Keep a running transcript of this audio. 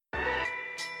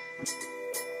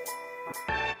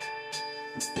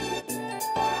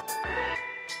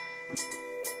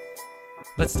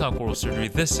Let's talk oral surgery.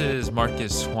 This is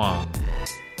Marcus Huang,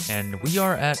 and we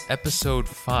are at episode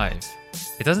 5.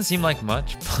 It doesn't seem like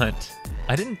much, but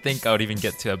I didn't think I would even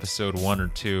get to episode 1 or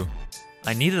 2.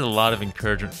 I needed a lot of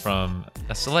encouragement from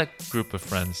a select group of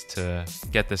friends to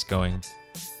get this going.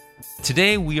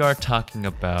 Today we are talking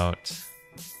about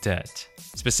debt,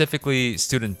 specifically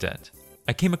student debt.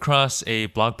 I came across a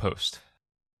blog post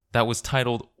that was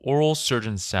titled Oral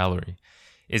Surgeon Salary.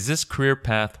 Is this career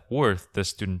path worth the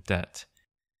student debt?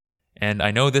 And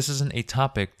I know this isn't a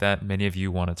topic that many of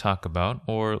you want to talk about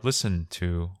or listen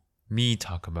to me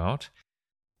talk about,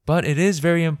 but it is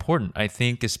very important, I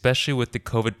think, especially with the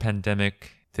COVID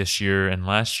pandemic this year and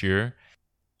last year.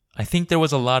 I think there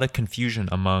was a lot of confusion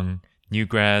among new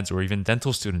grads or even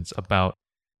dental students about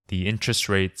the interest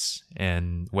rates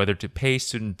and whether to pay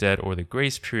student debt or the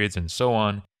grace periods and so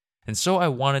on. And so I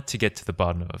wanted to get to the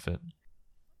bottom of it.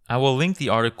 I will link the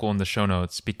article in the show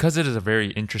notes because it is a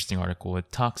very interesting article.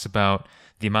 It talks about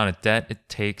the amount of debt it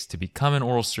takes to become an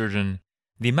oral surgeon,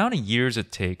 the amount of years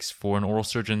it takes for an oral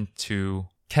surgeon to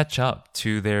catch up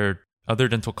to their other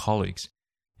dental colleagues,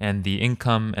 and the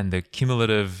income and the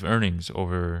cumulative earnings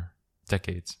over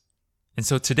decades. And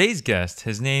so today's guest,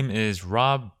 his name is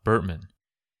Rob Bertman.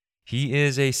 He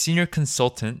is a senior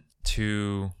consultant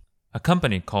to a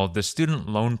company called the Student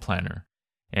Loan Planner.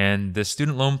 And the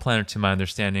Student Loan Planner, to my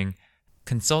understanding,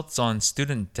 consults on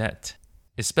student debt,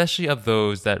 especially of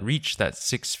those that reach that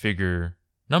 6-figure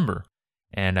number.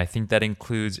 And I think that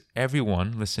includes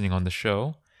everyone listening on the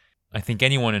show. I think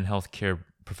anyone in healthcare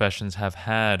professions have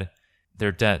had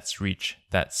their debts reach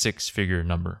that 6-figure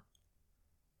number.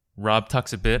 Rob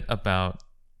talks a bit about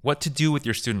what to do with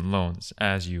your student loans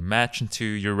as you match into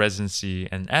your residency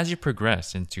and as you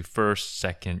progress into first,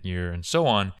 second year, and so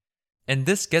on. And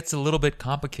this gets a little bit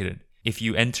complicated if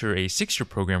you enter a 6-year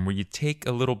program where you take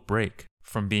a little break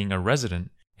from being a resident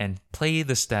and play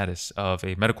the status of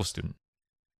a medical student.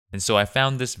 And so I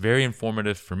found this very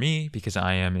informative for me because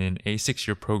I am in a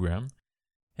 6-year program,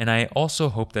 and I also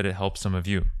hope that it helps some of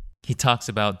you. He talks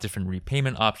about different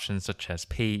repayment options such as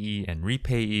payee and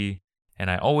repayee, and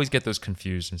I always get those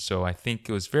confused, and so I think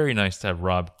it was very nice to have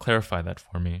Rob clarify that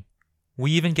for me.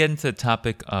 We even get into the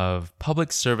topic of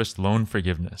public service loan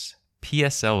forgiveness,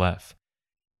 PSLF.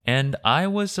 And I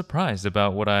was surprised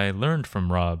about what I learned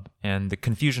from Rob and the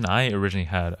confusion I originally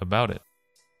had about it.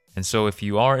 And so if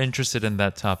you are interested in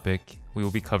that topic, we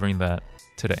will be covering that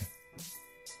today.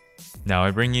 Now I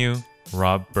bring you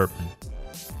Rob Bertman.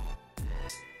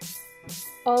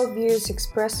 All views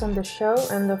expressed on the show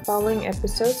and the following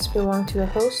episodes belong to the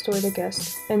host or the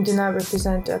guest and do not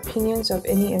represent the opinions of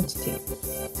any entity.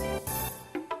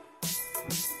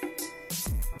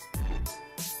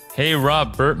 Hey,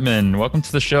 Rob Bertman, welcome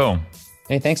to the show.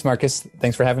 Hey, thanks, Marcus.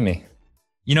 Thanks for having me.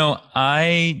 You know,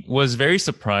 I was very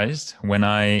surprised when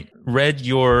I read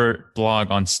your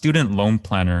blog on Student Loan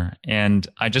Planner, and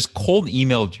I just cold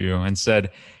emailed you and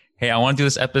said, hey, I want to do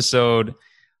this episode.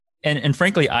 And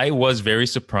frankly, I was very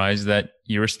surprised that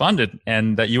you responded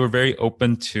and that you were very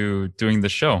open to doing the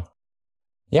show.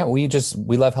 Yeah, we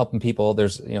love helping people.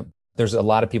 There's a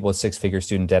lot of people with 6-figure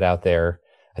student debt out there.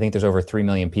 I think there's over 3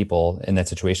 million people in that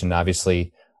situation.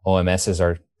 Obviously, OMSs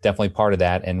are definitely part of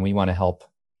that, and we want to help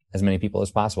as many people as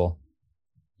possible.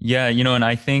 Yeah, and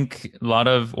I think a lot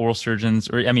of oral surgeons,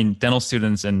 dental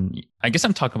students, and I guess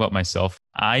I'm talking about myself.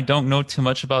 I don't know too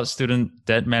much about student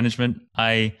debt management.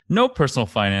 I know personal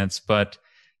finance, but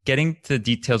getting to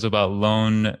details about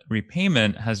loan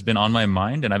repayment has been on my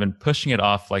mind, and I've been pushing it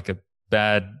off like a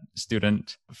bad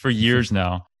student for years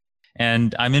now.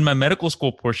 And I'm in my medical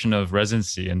school portion of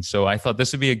residency. And so I thought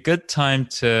this would be a good time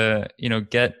to,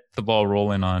 get the ball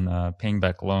rolling on paying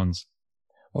back loans.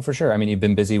 Well, for sure. You've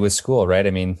been busy with school, right?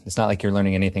 It's not like you're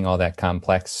learning anything all that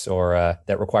complex or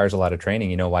that requires a lot of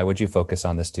training. Why would you focus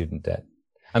on the student debt?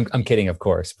 I'm kidding, of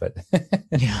course, but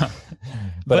yeah.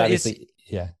 But obviously,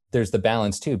 yeah, there's the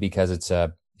balance too, because it's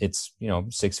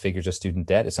 6 figures of student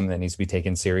debt. It's something that needs to be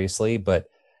taken seriously. But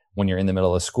when you're in the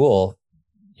middle of school,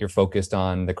 you're focused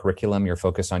on the curriculum, you're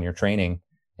focused on your training,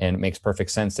 and it makes perfect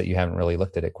sense that you haven't really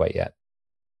looked at it quite yet.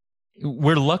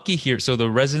 We're lucky here. So the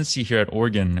residency here at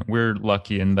Oregon, we're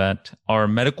lucky in that our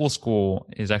medical school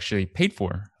is actually paid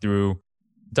for through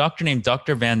a doctor named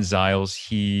Dr. Van Ziles.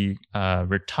 He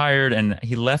retired and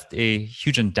he left a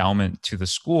huge endowment to the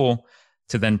school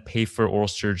to then pay for oral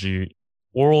surgery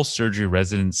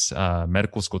residents'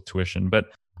 medical school tuition. But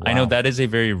wow. I know that is a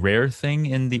very rare thing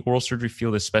in the oral surgery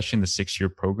field, especially in the 6-year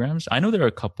programs. I know there are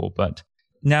a couple, but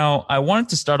now I wanted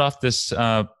to start off this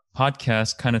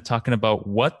podcast kind of talking about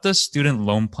what does Student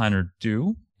Loan Planner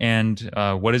do and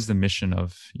what is the mission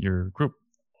of your group?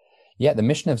 Yeah, the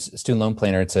mission of Student Loan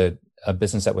Planner, it's a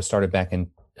business that was started back in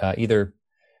either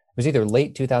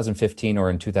late 2015 or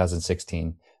in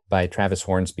 2016 by Travis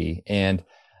Hornsby. And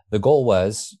the goal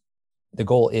is,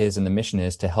 and the mission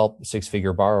is to help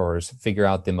six-figure borrowers figure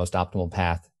out the most optimal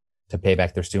path to pay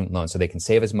back their student loan so they can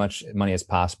save as much money as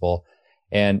possible.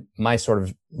 And my sort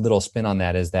of little spin on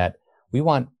that is that we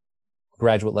want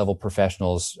graduate level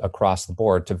professionals across the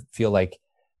board to feel like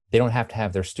they don't have to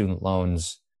have their student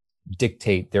loans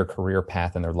dictate their career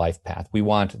path and their life path. We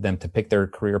want them to pick their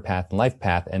career path and life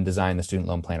path and design the student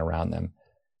loan plan around them.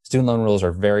 Student loan rules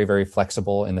are very, very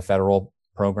flexible in the federal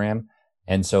program.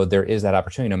 And so there is that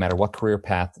opportunity, no matter what career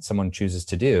path someone chooses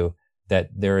to do, that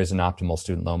there is an optimal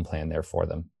student loan plan there for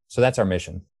them. So that's our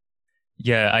mission.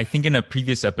 Yeah, I think in a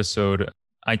previous episode,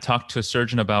 I talked to a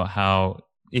surgeon about how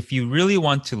if you really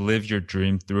want to live your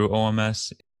dream through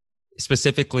OMS,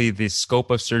 specifically the scope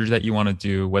of surgery that you want to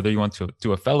do, whether you want to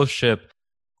do a fellowship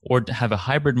or have a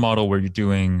hybrid model where you're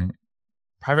doing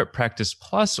private practice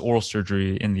plus oral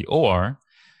surgery in the OR,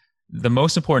 the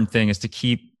most important thing is to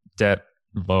keep debt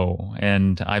low.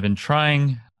 And I've been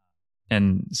trying.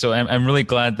 And so I'm really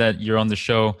glad that you're on the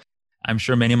show. I'm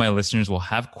sure many of my listeners will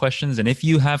have questions. And if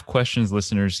you have questions,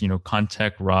 listeners,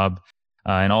 contact Rob.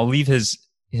 And I'll leave his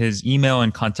email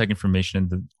and contact information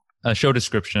in the show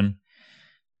description.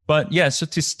 But yeah, so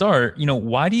to start,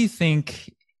 why do you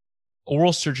think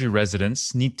oral surgery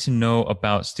residents need to know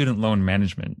about student loan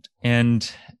management?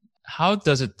 And how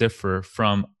does it differ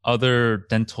from other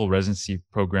dental residency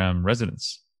program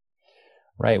residents?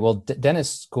 Right. Well,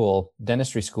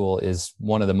 dentistry school is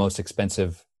one of the most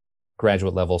expensive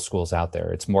graduate level schools out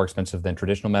there. It's more expensive than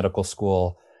traditional medical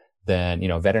school, than,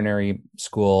 veterinary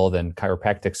school, than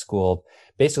chiropractic school.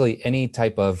 Basically, any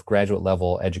type of graduate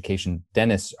level education,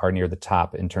 dentists are near the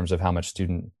top in terms of how much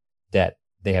student debt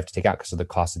they have to take out because of the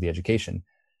cost of the education.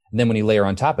 And then when you layer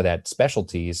on top of that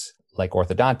specialties like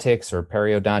orthodontics or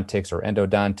periodontics or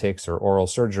endodontics or oral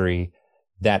surgery,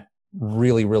 that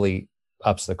really, really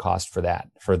ups the cost for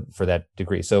that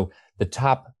degree. So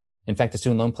in fact, the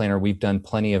student loan planner, we've done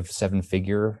plenty of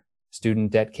 7-figure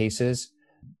student debt cases,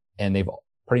 and they've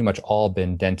pretty much all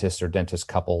been dentists or dentist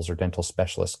couples or dental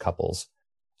specialist couples.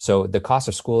 So the cost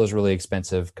of school is really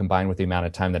expensive combined with the amount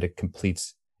of time that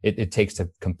it takes to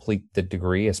complete the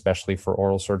degree, especially for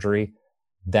oral surgery.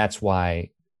 That's why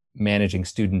managing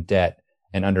student debt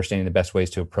and understanding the best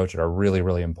ways to approach it are really,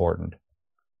 really important.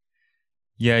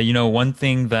 Yeah, one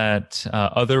thing that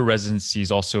other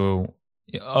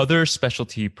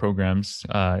specialty programs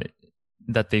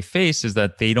that they face is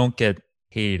that they don't get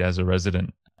paid as a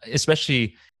resident,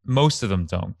 especially most of them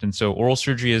don't. And so oral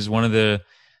surgery is one of the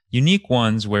unique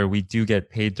ones where we do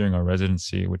get paid during our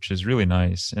residency, which is really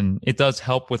nice. And it does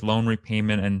help with loan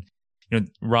repayment. And,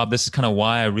 Rob, this is kind of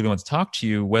why I really want to talk to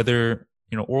you, whether,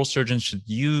 oral surgeons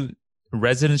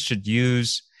residents should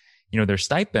use, their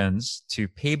stipends to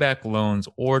pay back loans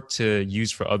or to use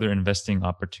for other investing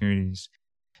opportunities.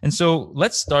 And so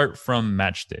let's start from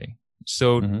match day.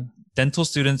 So dental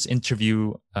students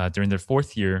interview during their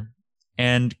 4th year,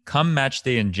 and come match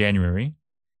day in January,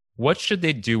 what should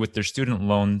they do with their student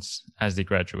loans as they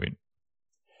graduate?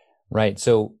 Right.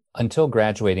 So until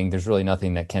graduating, there's really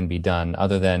nothing that can be done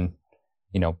other than,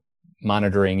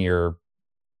 monitoring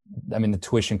the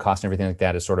tuition cost and everything like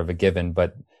that is sort of a given,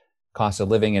 but cost of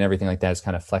living and everything like that is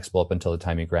kind of flexible up until the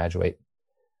time you graduate.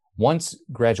 Once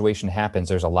graduation happens,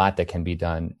 there's a lot that can be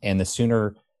done. And the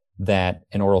sooner that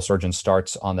an oral surgeon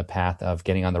starts on the path of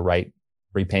getting on the right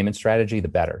repayment strategy, the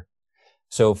better.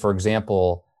 So for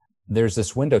example, there's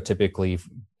this window typically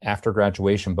after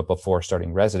graduation, but before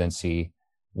starting residency,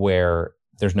 where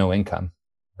there's no income,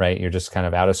 right? You're just kind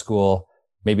of out of school,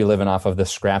 maybe living off of the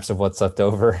scraps of what's left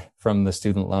over from the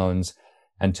student loans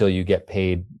until you get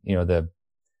paid,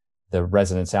 the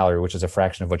resident salary, which is a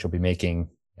fraction of what you'll be making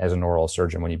as an oral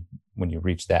surgeon when you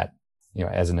reach that,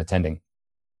 as an attending.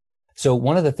 So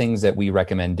one of the things that we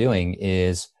recommend doing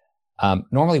is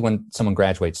normally when someone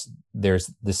graduates, there's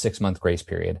the 6-month grace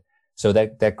period. So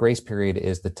that grace period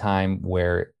is the time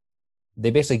where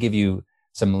they basically give you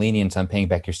some lenience on paying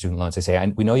back your student loans. They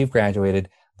say, we know you've graduated,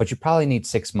 but you probably need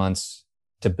 6 months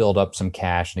to build up some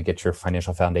cash and to get your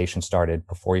financial foundation started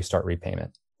before you start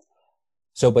repayment.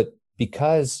 So, but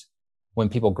because when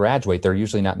people graduate, they're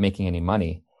usually not making any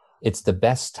money, it's the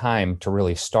best time to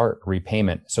really start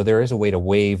repayment. So there is a way to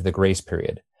waive the grace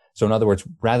period. So in other words,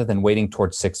 rather than waiting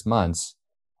towards 6 months,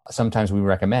 sometimes we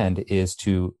recommend is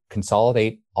to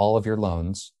consolidate all of your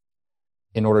loans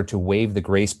in order to waive the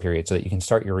grace period so that you can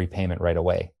start your repayment right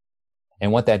away.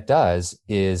 And what that does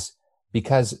is,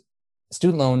 because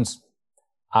student loans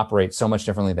operate so much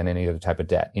differently than any other type of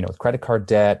debt. With credit card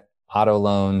debt, auto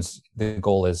loans, the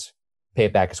goal is pay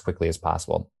it back as quickly as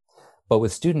possible. But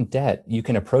with student debt, you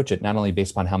can approach it not only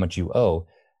based upon how much you owe,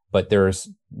 but there's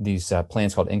these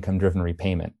plans called income-driven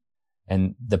repayment.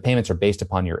 And the payments are based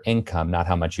upon your income, not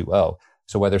how much you owe.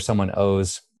 So whether someone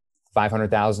owes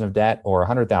 $500,000 of debt or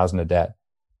 $100,000 of debt,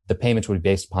 the payments would be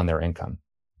based upon their income.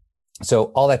 So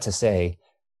all that to say,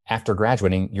 after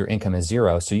graduating, your income is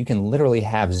zero. So you can literally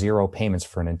have zero payments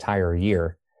for an entire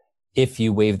year if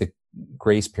you waive the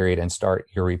grace period and start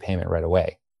your repayment right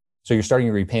away. So you're starting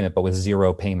your repayment, but with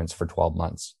zero payments for 12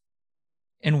 months.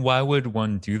 And why would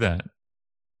one do that?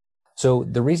 So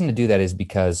the reason to do that is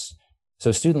because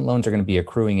student loans are going to be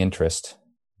accruing interest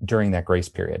during that grace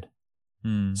period.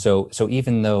 So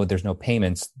even though there's no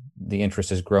payments, the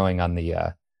interest is growing on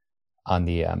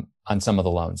some of the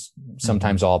loans,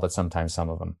 sometimes all, but sometimes some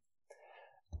of them.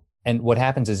 And what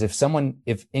happens is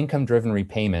if income-driven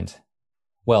repayment,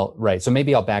 so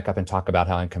maybe I'll back up and talk about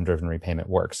how income-driven repayment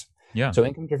works. Yeah. So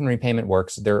income-driven repayment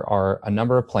works. There are a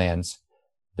number of plans.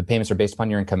 The payments are based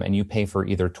upon your income, and you pay for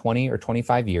either 20 or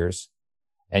 25 years,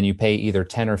 and you pay either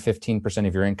 10 or 15%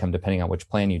 of your income, depending on which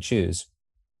plan you choose.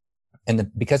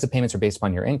 And because the payments are based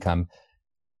upon your income,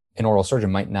 an oral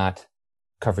surgeon might not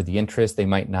cover the interest. They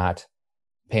might not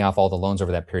pay off all the loans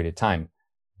over that period of time.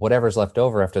 Whatever's left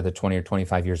over after the 20 or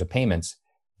 25 years of payments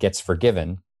gets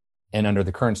forgiven. And under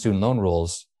the current student loan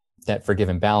rules, that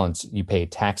forgiven balance, you pay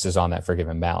taxes on that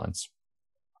forgiven balance.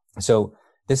 So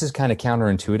this is kind of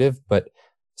counterintuitive, but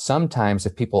sometimes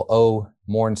if people owe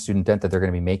more in student debt that they're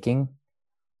going to be making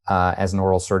as an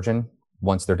oral surgeon,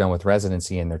 once they're done with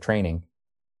residency and their training,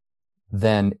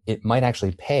 then it might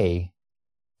actually pay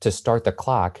to start the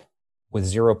clock with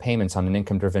zero payments on an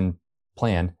income-driven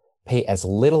plan, pay as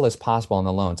little as possible on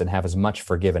the loans, and have as much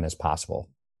forgiven as possible.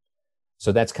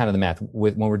 So that's kind of the math.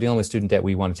 When we're dealing with student debt,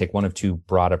 we want to take one of two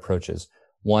broad approaches.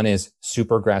 One is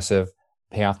super aggressive,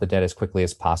 pay off the debt as quickly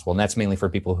as possible. And that's mainly for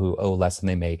people who owe less than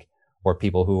they make, or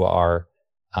people who are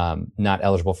not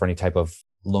eligible for any type of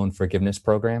loan forgiveness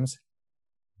programs.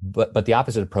 But the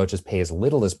opposite approach is pay as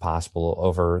little as possible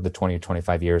over the 20 or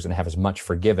 25 years and have as much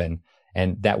forgiven.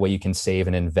 And that way you can save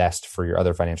and invest for your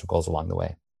other financial goals along the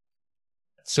way.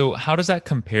 So how does that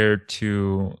compare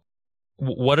to,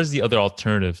 what is the other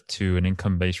alternative to an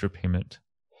income-based repayment?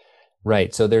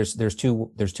 Right. So there's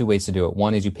two ways to do it.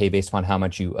 One is you pay based upon how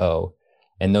much you owe.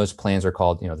 And those plans are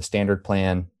called, the standard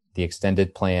plan, the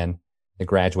extended plan, the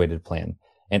graduated plan.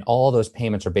 And all those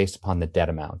payments are based upon the debt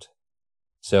amount.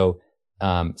 So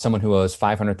someone who owes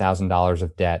 $500,000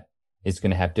 of debt is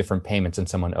going to have different payments than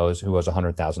someone who owes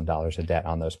 $100,000 of debt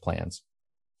on those plans.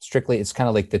 Strictly, it's kind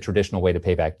of like the traditional way to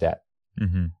pay back debt.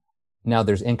 Mm-hmm. Now,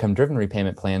 there's income-driven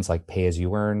repayment plans like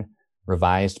pay-as-you-earn,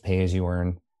 revised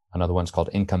pay-as-you-earn. Another one's called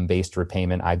income-based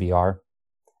repayment, IBR.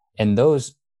 And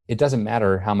those, it doesn't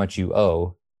matter how much you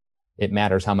owe. It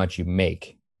matters how much you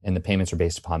make, and the payments are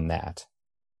based upon that.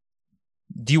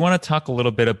 Do you want to talk a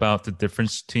little bit about the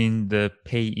difference between the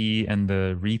payee and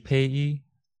the repayee?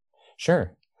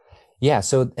 Sure. Yeah.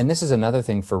 So, and this is another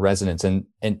thing for residents. And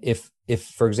if,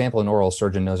 for example, an oral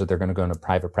surgeon knows that they're going to go into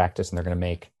private practice and they're going to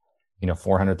make,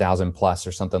 $400,000 plus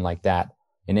or something like that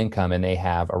in income, and they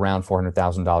have around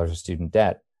 $400,000 of student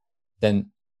debt,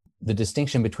 then the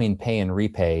distinction between pay and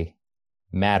repay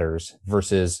matters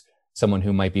versus someone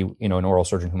who might be, an oral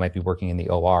surgeon who might be working in the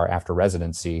OR after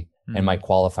residency and might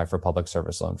qualify for public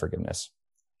service loan forgiveness.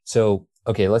 So,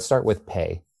 okay, let's start with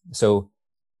pay. So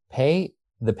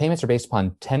the payments are based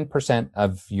upon 10%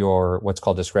 of your what's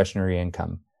called discretionary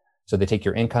income. So they take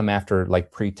your income after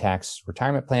like pre-tax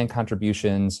retirement plan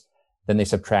contributions, then they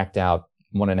subtract out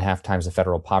 1.5 times the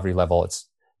federal poverty level. It's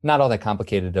not all that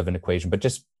complicated of an equation, but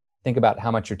just think about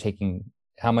how much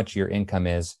your income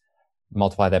is,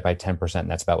 multiply that by 10%, and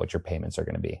that's about what your payments are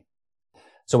going to be.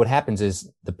 So what happens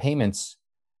is the payments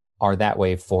are that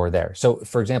way for there. So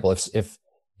for example, if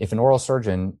an oral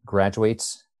surgeon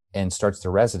graduates and starts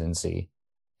their residency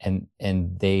and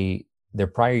their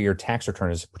prior year tax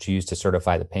return is what you use to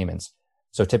certify the payments.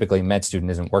 So typically a med student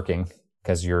isn't working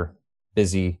because you're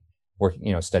busy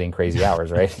working, studying crazy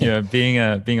hours, right? Yeah. Being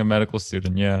a medical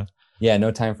student. Yeah. Yeah.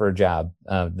 No time for a job.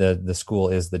 The school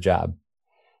is the job.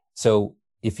 So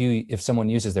if someone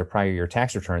uses their prior year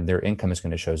tax return, their income is going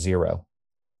to show zero,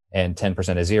 and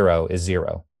 10% of zero is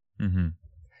zero. Mm-hmm.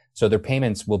 So their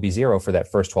payments will be zero for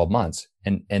that first 12 months.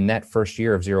 And that first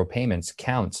year of zero payments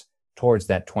counts towards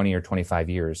that 20 or 25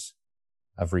 years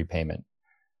of repayment.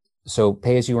 So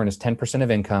pay as you earn is 10%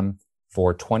 of income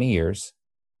for 20 years.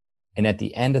 And at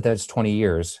the end of those 20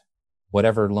 years,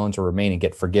 whatever loans are remaining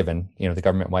get forgiven. The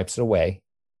government wipes it away.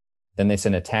 Then they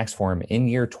send a tax form in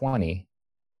year 20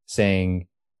 saying,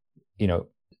 you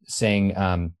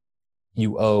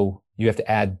have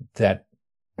to add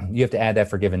that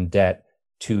forgiven debt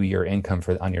to your income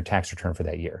on your tax return for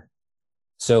that year.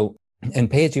 So, and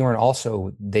pay as you earn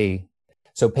also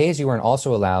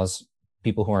allows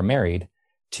people who are married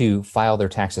to file their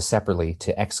taxes separately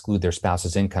to exclude their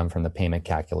spouse's income from the payment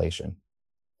calculation.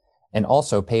 And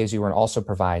also, pay as you earn also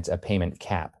provides a payment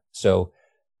cap. So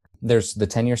there's the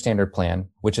 10-year standard plan,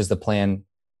 which is the plan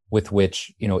with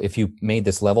which, if you made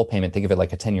this level payment, think of it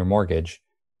like a 10-year mortgage.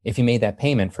 If you made that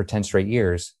payment for 10 straight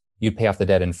years, you'd pay off the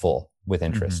debt in full with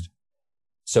interest. Mm-hmm.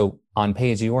 So on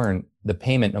pay as you earn, the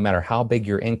payment, no matter how big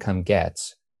your income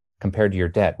gets compared to your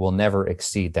debt, will never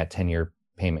exceed that 10-year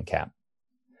payment cap.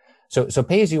 So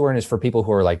pay as you earn is for people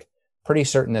who are like pretty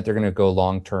certain that they're going to go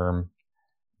long term.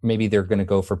 Maybe they're going to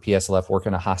go for PSLF, work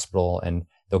in a hospital, and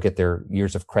they'll get their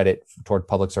years of credit toward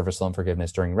public service loan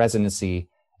forgiveness during residency.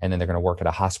 And then they're going to work at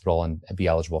a hospital and be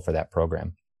eligible for that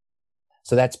program.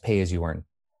 So that's pay as you earn.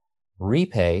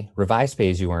 Repay, revised pay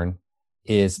as you earn,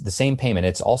 is the same payment.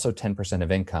 It's also 10%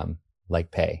 of income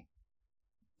like pay.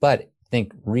 But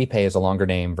think repay is a longer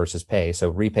name versus pay. So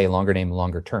repay, longer name,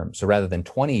 longer term. So rather than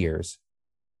 20 years,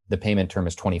 the payment term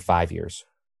is 25 years.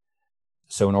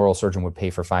 So an oral surgeon would pay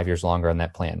for 5 years longer on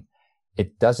that plan.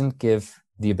 It doesn't give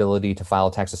the ability to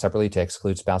file taxes separately to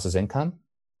exclude spouse's income.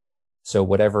 So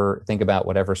think about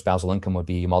whatever spousal income would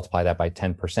be, you multiply that by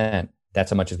 10%,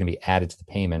 that's how much is going to be added to the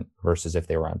payment versus if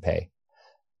they were on pay.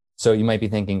 So you might be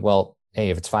thinking, well, hey,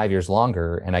 if it's 5 years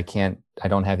longer and I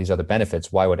don't have these other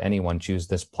benefits, why would anyone choose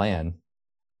this plan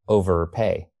over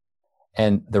pay?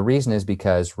 And the reason is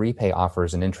because repay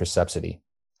offers an interest subsidy.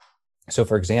 So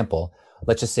for example,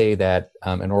 let's just say that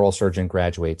an oral surgeon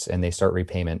graduates and they start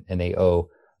repayment and they owe,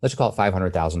 let's just call it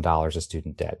 $500,000 of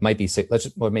student debt. Maybe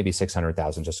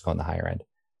 $600,000 just to go on the higher end.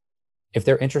 If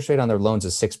their interest rate on their loans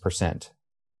is 6%,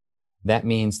 that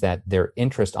means that their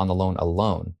interest on the loan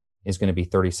alone is going to be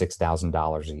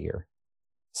 $36,000 a year.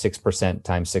 6%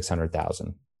 times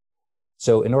 600,000.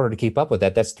 So in order to keep up with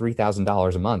that, that's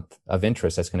 $3,000 a month of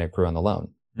interest that's going to accrue on the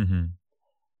loan. Mm-hmm.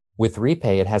 With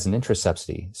repay, it has an interest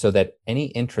subsidy so that any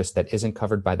interest that isn't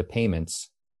covered by the payments,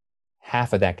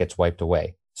 half of that gets wiped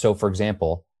away. So for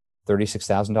example,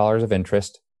 $36,000 of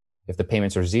interest. If the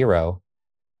payments are zero,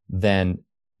 then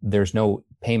there's no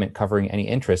payment covering any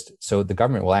interest. So the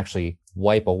government will actually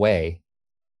wipe away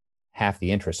half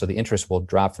the interest. So the interest will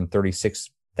drop from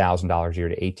 $36,000 a year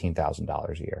to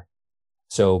 $18,000 a year.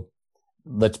 So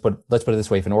let's put it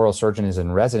this way. If an oral surgeon is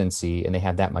in residency and they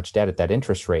have that much debt at that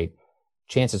interest rate,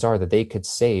 chances are that they could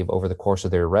save over the course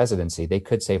of their residency, they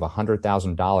could save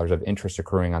 $100,000 of interest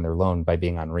accruing on their loan by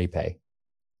being on repay.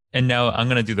 And now I'm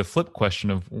going to do the flip question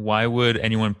of why would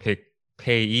anyone pick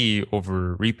payee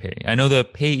over repay? I know the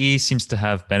payee seems to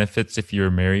have benefits if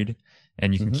you're married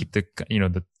and you can keep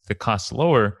the costs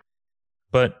lower.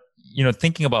 But,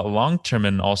 thinking about long-term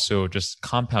and also just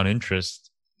compound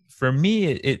interest, for me,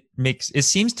 it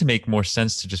seems to make more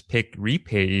sense to just pick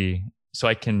repayee so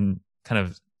I can kind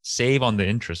of save on the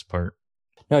interest part.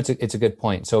 No, it's a good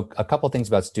point. So a couple of things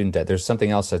about student debt. There's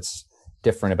something else that's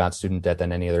different about student debt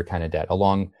than any other kind of debt.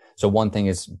 So one thing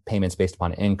is payments based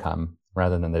upon income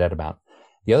rather than the debt amount.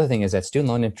 The other thing is that student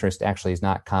loan interest actually is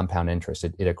not compound interest.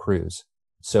 It accrues.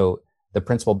 So the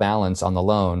principal balance on the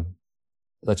loan,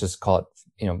 let's just call it,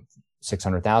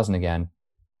 $600,000 again.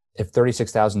 If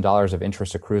 $36,000 of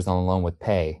interest accrues on the loan with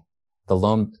pay,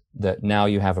 now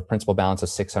you have a principal balance of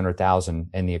 $600,000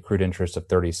 and the accrued interest of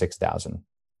 $36,000.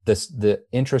 The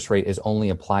interest rate is only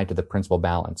applied to the principal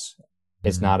balance.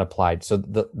 It's not applied. So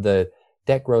the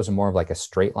debt grows in more of like a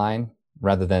straight line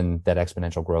rather than that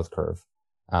exponential growth curve.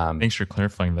 Thanks for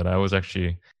clarifying that. I was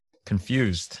actually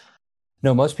confused.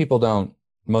 No, most people don't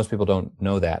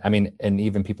know that. I mean, and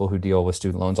even people who deal with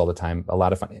student loans all the time, a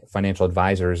lot of financial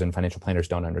advisors and financial planners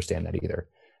don't understand that either.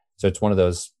 So it's one of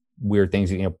those weird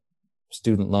things,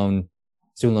 student loans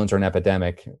are an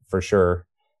epidemic for sure.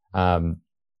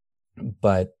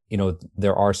 But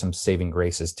there are some saving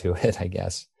graces to it, I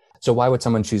guess. So why would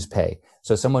someone choose pay?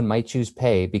 So someone might choose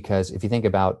pay because if you think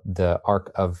about the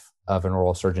arc of an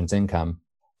oral surgeon's income,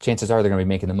 chances are they're going to be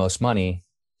making the most money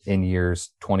in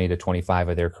years 20 to 25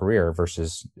 of their career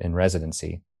versus in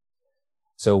residency.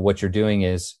 So what you're doing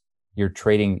is you're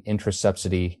trading interest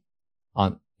subsidy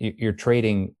you're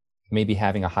trading maybe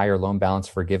having a higher loan balance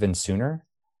forgiven sooner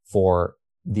for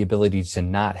the ability to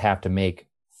not have to make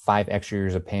 5 extra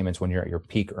years of payments when you're at your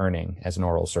peak earning as an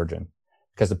oral surgeon,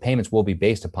 because the payments will be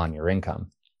based upon your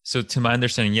income. So to my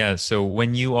understanding, yeah. So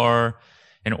when you are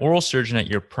an oral surgeon at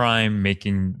your prime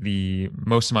making the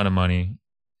most amount of money,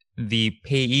 the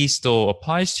payee still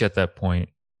applies to you at that point,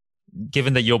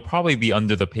 given that you'll probably be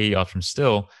under the payee option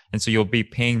still. And so you'll be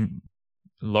paying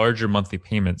larger monthly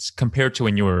payments compared to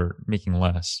when you were making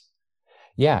less.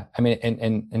 Yeah. I mean,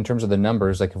 and in terms of the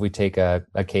numbers, like if we take a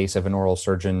case of an oral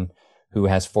surgeon who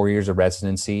has 4 years of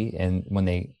residency, and when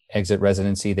they exit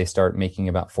residency, they start making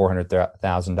about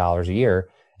 $400,000 a year,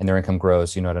 and their income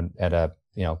grows, at a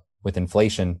with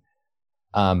inflation,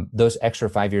 those extra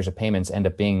 5 years of payments end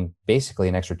up being basically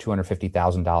an extra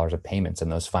 $250,000 of payments in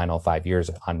those final 5 years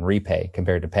on repay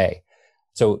compared to pay.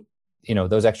 So,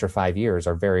 those extra 5 years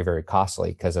are very, very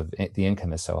costly because of the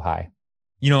income is so high.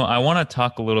 I want to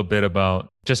talk a little bit about,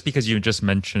 just because you just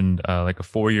mentioned like a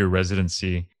 4-year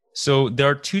residency. So there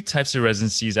are two types of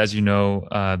residencies, as you know.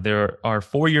 There are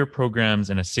 4-year programs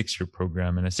and a 6-year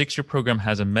program. And a 6-year program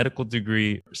has a medical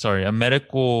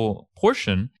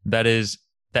portion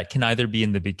that can either be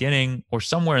in the beginning or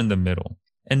somewhere in the middle.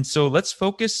 And so let's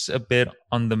focus a bit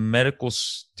on the medical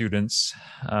students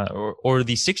or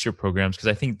the 6-year programs, because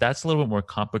I think that's a little bit more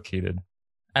complicated.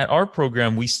 At our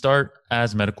program, we start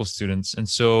as medical students. And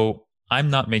so I'm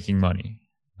not making money.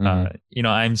 Mm-hmm.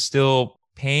 I'm still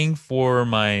paying for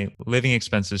my living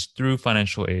expenses through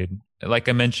financial aid. Like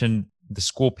I mentioned, the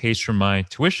school pays for my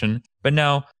tuition. But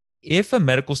now, if a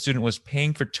medical student was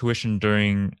paying for tuition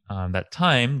during that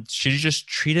time, should you just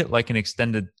treat it like an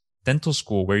extended dental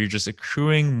school where you're just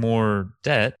accruing more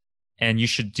debt, and you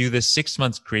should do this 6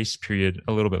 months grace period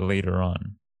a little bit later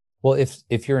on? Well,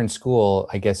 if you're in school,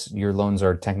 I guess your loans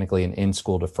are technically an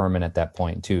in-school deferment at that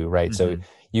point too, right? Mm-hmm. So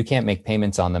you can't make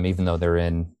payments on them even though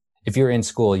if you're in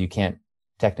school, you can't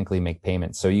technically make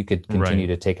payments. So you could continue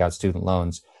to take out student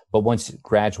loans. But once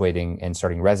graduating and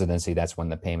starting residency, that's when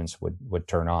the payments would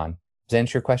turn on. Does that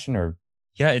answer your question? Or?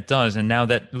 Yeah, it does. And now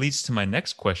that leads to my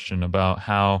next question about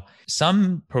how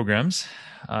some programs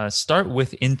start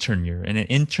with intern year. And in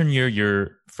intern year,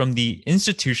 you're, from the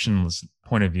institution's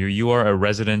point of view, you are a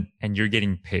resident and you're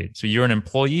getting paid. So you're an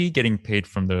employee getting paid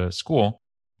from the school.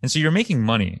 And so you're making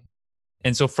money.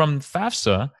 And so from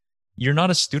FAFSA, you're not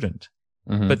a student.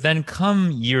 Mm-hmm. But then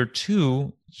come year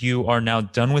 2, you are now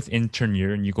done with intern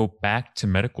year and you go back to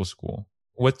medical school.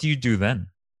 What do you do then?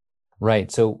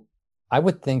 Right. So I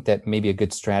would think that maybe a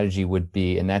good strategy would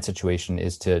be in that situation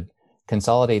is to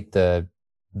consolidate the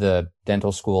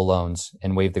dental school loans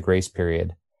and waive the grace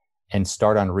period and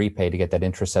start on repay to get that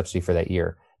interest subsidy for that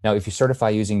year. Now, if you certify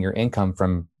using your income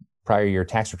from prior year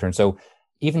tax return, so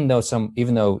even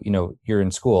though you're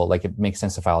in school, like it makes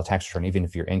sense to file a tax return even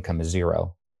if your income is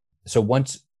zero. So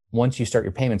once you start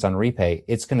your payments on repay,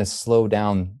 it's going to slow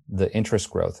down the interest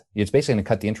growth. It's basically going to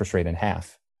cut the interest rate in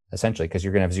half, essentially, because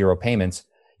you're going to have zero payments.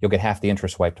 You'll get half the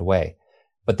interest wiped away.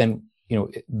 But then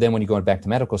when you go back to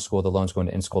medical school, the loans go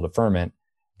into in-school deferment.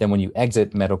 Then when you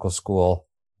exit medical school,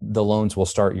 the loans will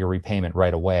start your repayment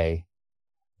right away.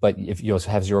 But if you'll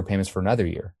have zero payments for another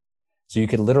year. So you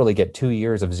could literally get 2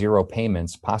 years of zero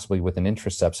payments, possibly with an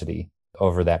interest subsidy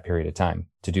over that period of time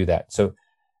to do that. So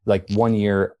like 1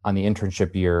 year on the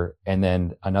internship year and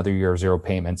then another year of zero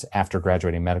payments after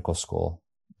graduating medical school.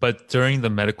 But during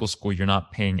the medical school, you're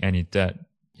not paying any debt.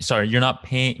 Sorry, you're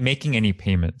not making any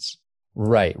payments.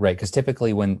 Right. Because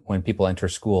typically when people enter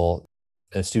school,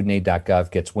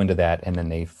 studentaid.gov gets wind of that and then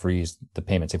they freeze the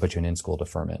payments. They put you in in-school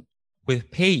deferment. With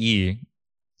payee,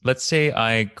 let's say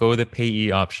I go the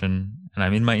payee option and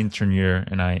I'm in my intern year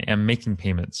and I am making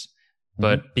payments. Mm-hmm.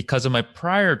 But because of my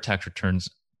prior tax returns,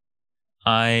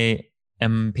 I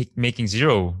am making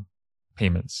zero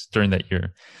payments during that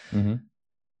year. Mm-hmm.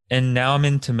 And now I'm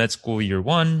into med school year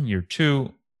 1, year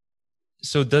 2.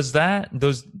 So do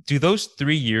those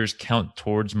 3 years count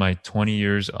towards my 20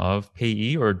 years of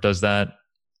payee, or does the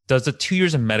 2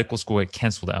 years of medical school get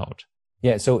canceled out?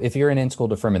 Yeah. So if you're in in-school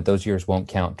deferment, those years won't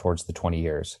count towards the 20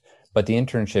 years, but the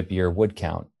internship year would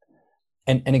count.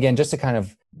 And again, just to kind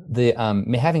of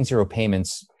having zero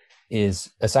payments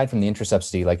is, aside from the interest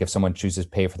subsidy, like if someone chooses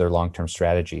to pay for their long-term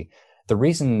strategy, the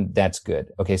reason that's good.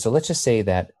 Okay. So let's just say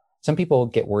that some people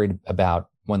get worried about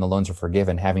when the loans are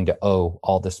forgiven, having to owe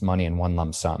all this money in one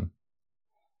lump sum.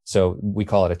 So we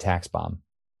call it a tax bomb.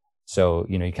 So,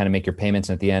 you kind of make your payments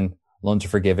and at the end, loans are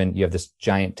forgiven. You have this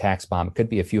giant tax bomb. It could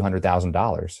be a few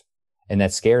 $100,000 and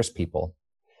that scares people.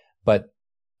 But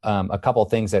a couple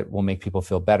of things that will make people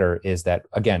feel better is that,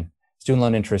 again, student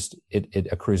loan interest, it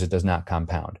accrues, it does not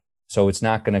compound. So it's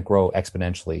not going to grow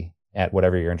exponentially at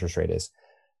whatever your interest rate is.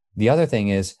 The other thing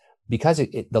is because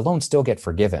the loans still get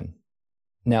forgiven.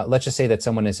 Now, let's just say that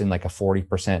someone is in like a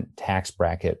 40% tax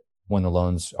bracket when the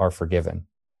loans are forgiven.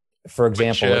 For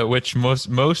example, which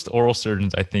most oral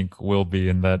surgeons I think will be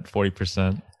in that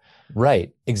 40%.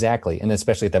 Right, exactly. And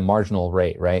especially at the marginal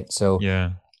rate, right? So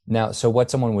yeah. Now, so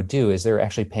what someone would do is they're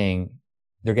getting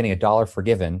 $1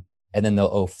 forgiven, and then they'll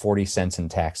owe 40 cents in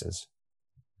taxes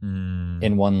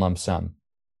in one lump sum.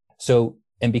 So,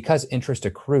 and because interest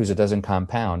accrues, it doesn't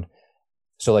compound.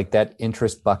 So like that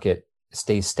interest bucket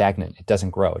stays stagnant. It doesn't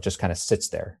grow. It just kind of sits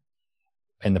there.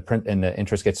 And the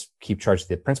interest keep charged to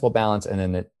the principal balance. And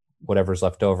then whatever's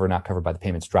left over, not covered by the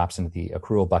payments, drops into the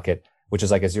accrual bucket, which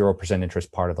is like a 0%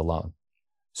 interest part of the loan.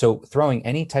 So throwing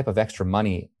any type of extra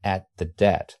money at the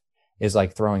debt is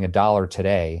like throwing $1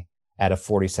 today at a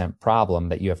 40-cent problem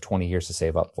that you have 20 years to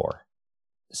save up for.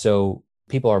 So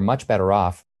people are much better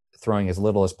off throwing as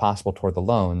little as possible toward the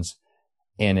loans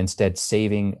and instead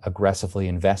saving aggressively,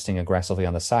 investing aggressively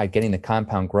on the side, getting the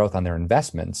compound growth on their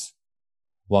investments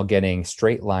while getting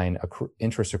straight line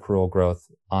interest accrual growth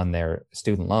on their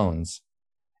student loans,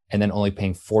 and then only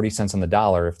paying 40 cents on the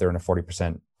dollar if they're in a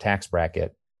 40% tax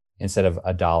bracket instead of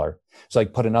 $1. So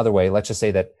like put another way, let's just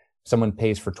say that someone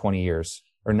pays for 20 years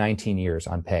or 19 years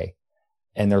on pay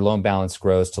and their loan balance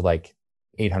grows to like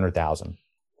 800,000.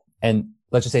 And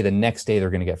let's just say the next day they're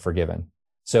going to get forgiven.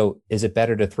 So is it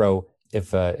better to throw,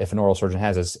 if an oral surgeon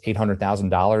has this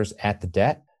 $800,000 at the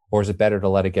debt, or is it better to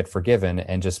let it get forgiven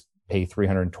and just pay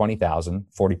 320,000,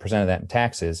 40% of that in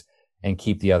taxes, and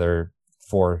keep the other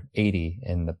 480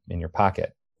 in your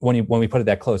pocket? When we put it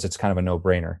that close, it's kind of a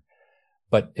no-brainer.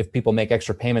 But if people make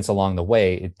extra payments along the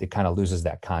way, it kind of loses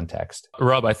that context.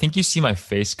 Rob, I think you see my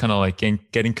face kind of like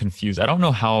getting confused. I don't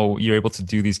know how you're able to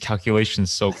do these calculations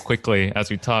so quickly as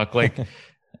we talk. Like,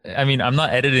 I mean, I'm not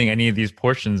editing any of these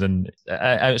portions. And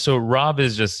so Rob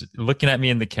is just looking at me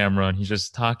in the camera and he's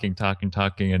just talking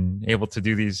and able to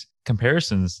do these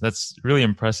comparisons. That's really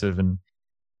impressive. And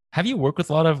have you worked with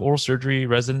a lot of oral surgery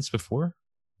residents before?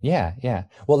 Yeah.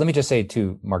 Well, let me just say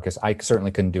too, Marcus, I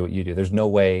certainly couldn't do what you do. There's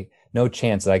no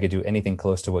chance that I could do anything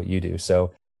close to what you do.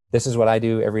 So this is what I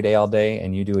do every day, all day,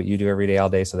 and you do what you do every day, all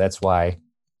day. So that's why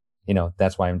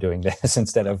I'm doing this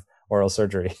instead of oral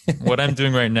surgery. What I'm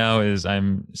doing right now is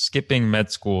I'm skipping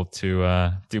med school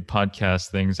to do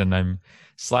podcast things, and I'm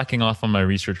slacking off on my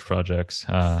research projects.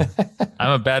 I'm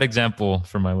a bad example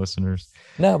for my listeners.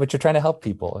 No, but you're trying to help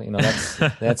people.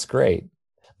 That's great.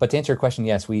 But to answer your question,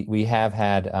 yes, we have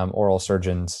had oral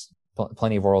surgeons,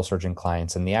 plenty of oral surgeon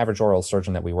clients, and the average oral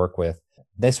surgeon that we work with,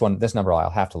 this number I'll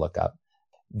have to look up.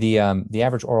 The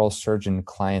average oral surgeon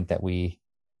client that we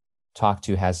talk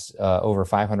to has over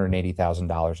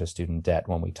 $580,000 of student debt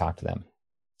when we talk to them.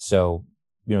 So,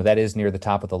 that is near the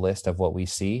top of the list of what we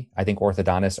see. I think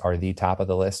orthodontists are the top of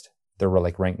the list. They're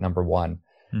like ranked number one.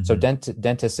 Mm-hmm. So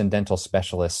dentists and dental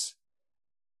specialists,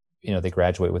 they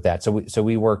graduate with that. So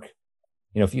we work.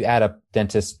 If you add up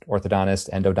dentist, orthodontist,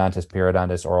 endodontist,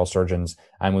 periodontist, oral surgeons,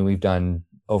 we've done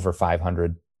over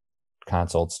 500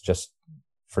 consults just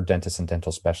for dentists and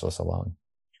dental specialists alone.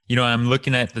 I'm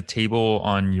looking at the table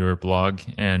on your blog,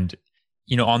 and,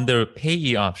 on the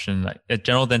payee option, a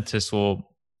general dentist will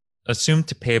assume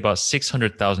to pay about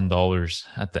 $600,000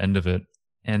 at the end of it.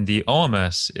 And the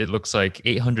OMS, it looks like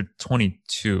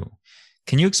 822.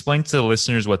 Can you explain to the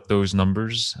listeners what those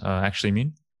numbers actually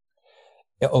mean?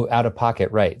 Oh, out of pocket,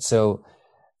 right. So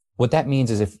what that means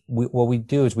is what we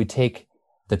do is we take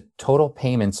the total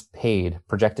payments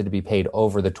projected to be paid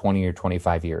over the 20 or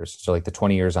 25 years. So like the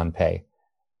 20 years on pay.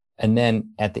 And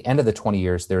then at the end of the 20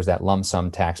 years, there's that lump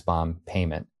sum tax bomb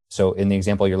payment. So in the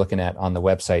example you're looking at on the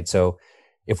website, so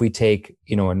if we take,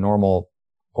 a normal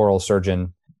oral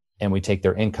surgeon and we take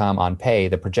their income on pay,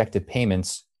 the projected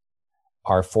payments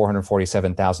are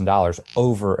 $447,000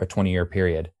 over a 20-year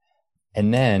period.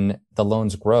 And then the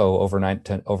loans grow over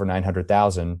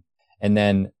 900,000. And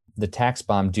then the tax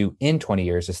bomb due in 20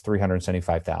 years is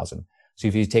 375,000. So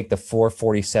if you take the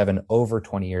 447 over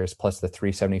 20 years plus the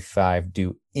 375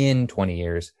 due in 20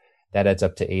 years, that adds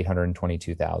up to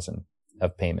 822,000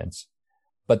 of payments.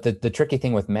 But the tricky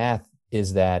thing with math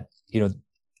is that,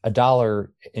 $1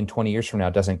 in 20 years from now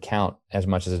doesn't count as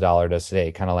much as $1 does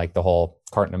today. Kind of like the whole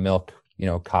carton of milk,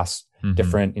 costs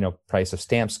different, price of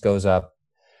stamps goes up,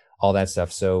 all that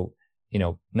stuff. So,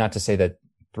 not to say that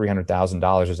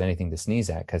 $300,000 is anything to sneeze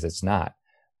at, because it's not,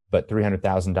 but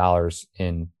 $300,000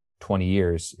 in 20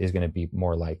 years is going to be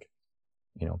more like,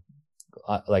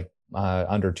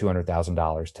 under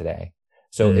 $200,000 today.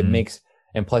 So it makes,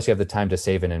 and plus you have the time to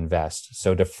save and invest.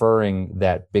 So deferring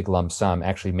that big lump sum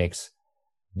actually makes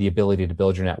the ability to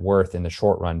build your net worth in the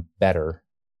short run better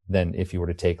than if you were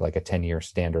to take like a 10-year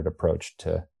standard approach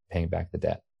to paying back the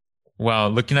debt. Wow,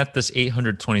 looking at this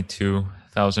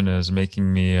 822,000 is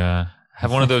making me have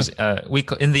one of those.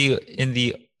 In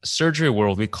the surgery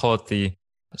world, we call it the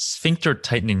sphincter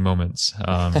tightening moments.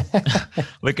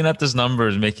 Looking at this number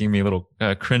is making me a little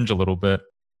cringe a little bit.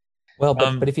 Well,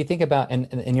 but if you think about,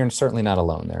 and you're certainly not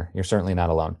alone there. You're certainly not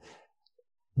alone.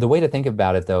 The way to think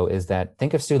about it, though, is that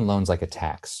think of student loans like a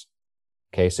tax.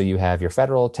 Okay, so you have your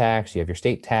federal tax, you have your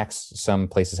state tax. Some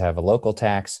places have a local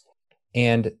tax.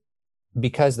 And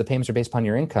because the payments are based upon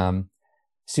your income,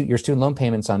 your student loan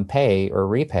payments on pay or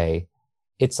repay,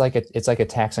 it's like a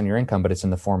tax on your income, but it's in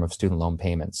the form of student loan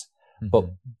payments.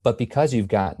 Mm-hmm. But because you've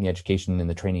gotten the education and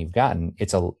the training you've gotten,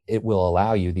 it will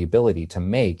allow you the ability to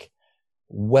make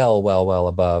well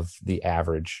above the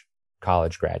average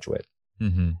college graduate.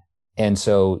 Mm-hmm. And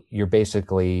so you're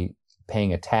basically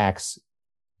paying a tax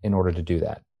in order to do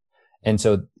that. And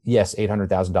so, yes,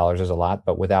 $800,000 is a lot,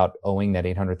 but without owing that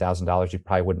 $800,000, you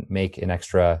probably wouldn't make an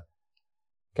extra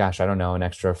 $4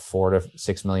 to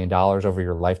 $6 million over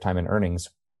your lifetime in earnings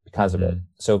because of it.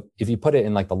 So if you put it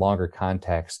in like the longer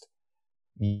context,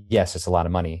 yes, it's a lot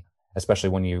of money, especially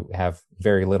when you have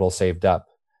very little saved up,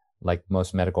 like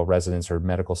most medical residents or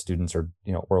medical students or,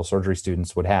 oral surgery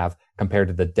students would have compared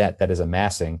to the debt that is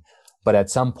amassing. But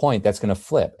at some point that's going to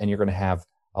flip and you're going to have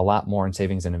a lot more in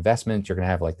savings and investments. You're going to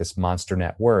have like this monster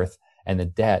net worth, and the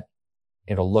debt,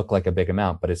 it'll look like a big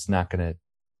amount, but it's not going to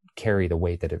carry the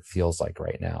weight that it feels like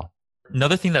right now.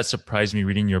 Another thing that surprised me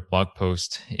reading your blog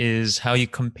post is how you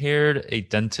compared a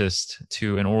dentist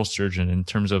to an oral surgeon in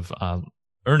terms of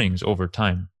earnings over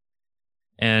time.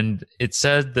 And it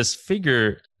said the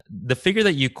figure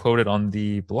that you quoted on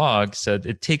the blog said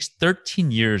it takes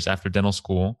 13 years after dental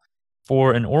school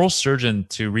for an oral surgeon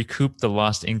to recoup the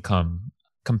lost income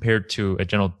compared to a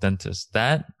general dentist.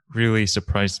 That really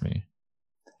surprised me.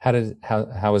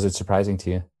 How was it surprising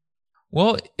to you?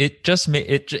 Well, it just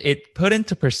it put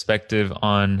into perspective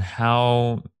on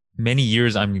how many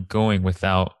years I'm going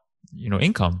without,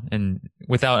 income and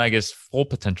without, I guess, full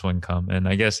potential income and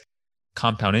I guess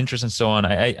compound interest and so on.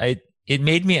 It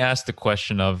made me ask the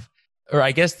question of, or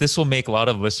I guess this will make a lot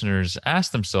of listeners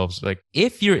ask themselves, like,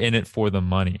 if you're in it for the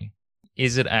money,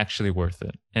 is it actually worth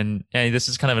it? And this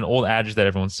is kind of an old adage that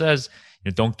everyone says,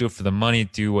 don't do it for the money,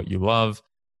 do what you love.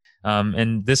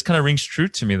 And this kind of rings true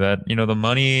to me that, the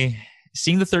money,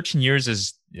 seeing the 13 years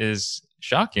is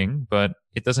shocking, but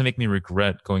it doesn't make me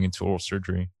regret going into oral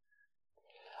surgery.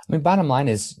 I mean, bottom line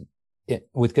is,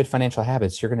 with good financial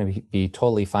habits, you're going to be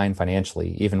totally fine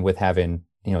financially, even with having,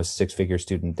 6-figure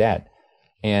student debt.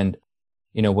 And,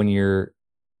 when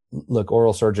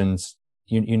oral surgeons,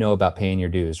 you know about paying your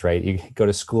dues, right? You go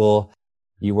to school,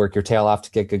 you work your tail off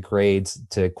to get good grades,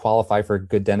 to qualify for a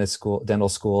good dental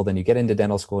school. Then you get into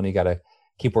dental school and you got to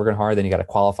keep working hard. Then you got to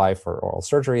qualify for oral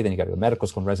surgery. Then you got to go to medical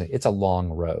school and residency. It's a long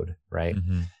road, right?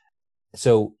 Mm-hmm.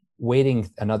 So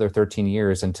waiting another 13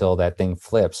 years until that thing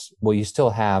flips, well, you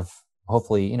still have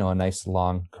hopefully, a nice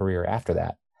long career after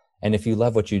that. And if you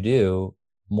love what you do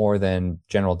more than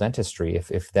general dentistry,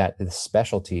 if that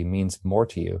specialty means more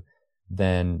to you,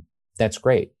 then that's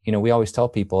great. We always tell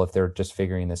people if they're just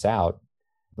figuring this out,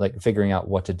 like figuring out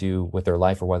what to do with their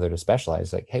life or whether to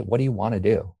specialize, like, hey, what do you want to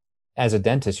do? As a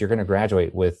dentist, you're going to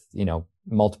graduate with,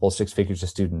 multiple 6 figures of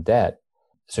student debt.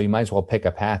 So you might as well pick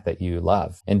a path that you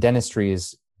love. And dentistry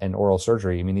and oral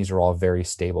surgery, these are all very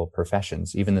stable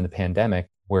professions. Even in the pandemic,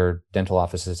 where dental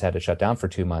offices had to shut down for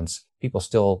 2 months, people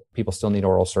still need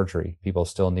oral surgery. People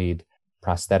still need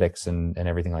prosthetics and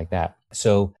everything like that.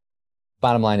 So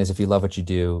bottom line is, if you love what you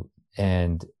do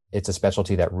and it's a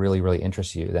specialty that really, really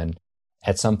interests you, then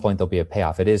at some point there'll be a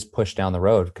payoff. It is pushed down the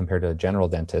road compared to a general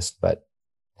dentist, but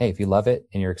hey, if you love it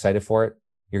and you're excited for it,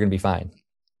 you're going to be fine.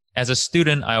 As a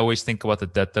student, I always think about the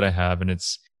debt that I have, and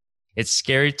it's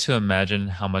scary to imagine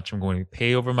how much I'm going to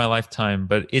pay over my lifetime,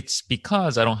 but it's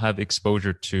because I don't have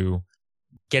exposure to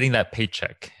getting that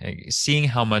paycheck, seeing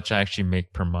how much I actually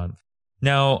make per month.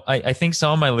 Now, I think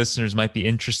some of my listeners might be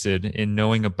interested in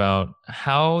knowing about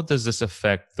how does this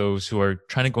affect those who are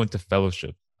trying to go into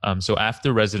fellowship. So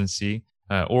after residency,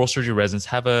 oral surgery residents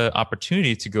have an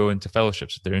opportunity to go into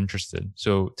fellowships if they're interested.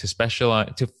 So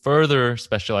to further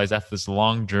specialize after this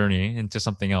long journey into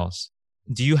something else.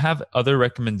 Do you have other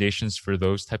recommendations for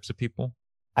those types of people?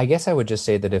 I guess I would just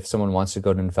say that if someone wants to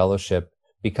go to fellowship,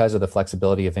 because of the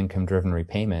flexibility of income-driven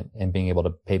repayment and being able to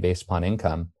pay based upon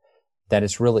income, that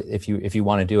it's really, if you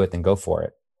want to do it, then go for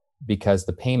it. Because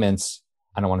the payments,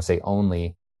 I don't want to say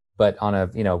only, but on a,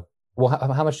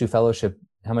 how much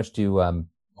do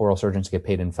oral surgeons get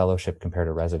paid in fellowship compared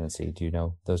to residency? Do you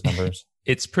know those numbers?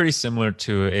 It's pretty similar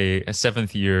to a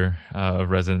 7th year of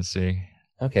residency.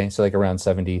 Okay. So like around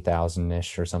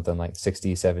 70,000-ish or something, like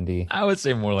 60, 70. I would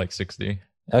say more like 60.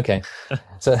 Okay.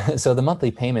 So the monthly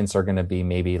payments are going to be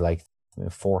maybe like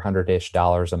 $400-ish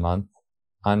a month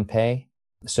on pay.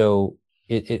 So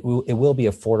it will be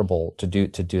affordable to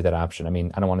do that option. I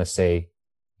mean, I don't want to say,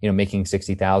 making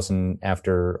 60,000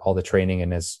 after all the training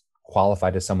and as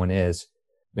qualified as someone is,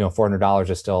 $400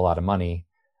 is still a lot of money,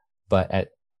 but at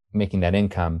making that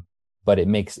income, but it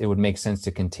would make sense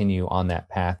to continue on that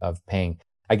path of paying.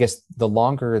 I guess the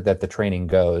longer that the training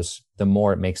goes, the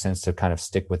more it makes sense to kind of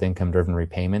stick with income-driven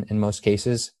repayment in most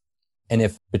cases. And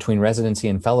if between residency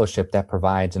and fellowship, that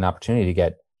provides an opportunity to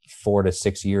get 4 to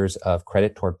 6 years of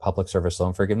credit toward public service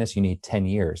loan forgiveness, you need 10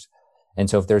 years. And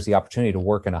so if there's the opportunity to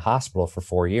work in a hospital for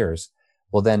 4 years,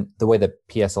 well, then the way that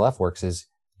PSLF works is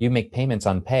you make payments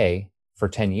on pay for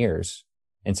 10 years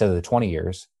instead of the 20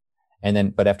 years. And then,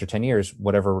 but after 10 years,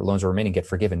 whatever loans are remaining get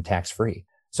forgiven tax-free.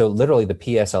 So literally the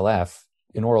PSLF,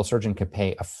 an oral surgeon could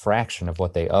pay a fraction of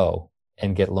what they owe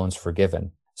and get loans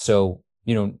forgiven. So,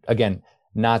 again,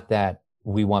 not that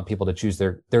we want people to choose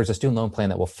there's a student loan plan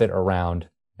that will fit around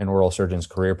an oral surgeon's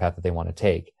career path that they want to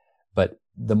take. But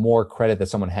the more credit that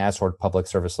someone has toward public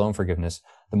service loan forgiveness,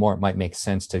 the more it might make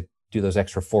sense to do those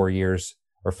extra 4 years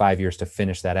or 5 years to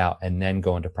finish that out and then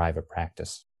go into private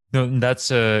practice. No,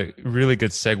 that's a really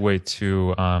good segue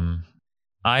to,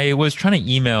 I was trying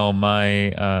to email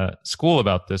my school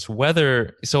about this,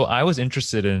 so I was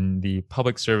interested in the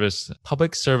public service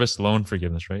loan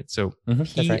forgiveness, right? So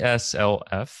PSLF.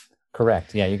 Right.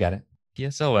 Correct. Yeah, you got it.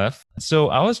 PSLF. So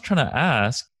I was trying to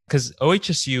ask, because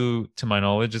OHSU, to my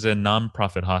knowledge, is a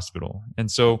nonprofit hospital.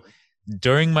 And so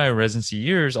during my residency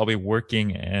years, I'll be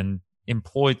working and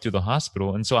employed through the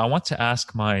hospital. And so I want to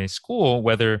ask my school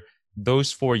whether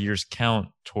those 4 years count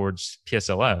towards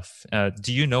PSLF.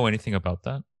 Do you know anything about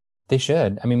that? They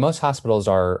should. I mean, most hospitals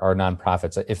are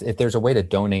nonprofits. If there's a way to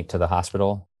donate to the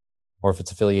hospital, or if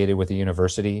it's affiliated with a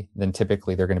university, then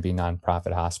typically they're going to be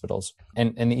nonprofit hospitals.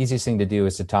 And the easiest thing to do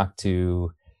is to talk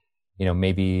to,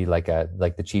 maybe like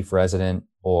the chief resident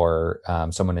or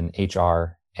someone in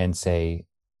HR and say,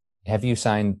 have you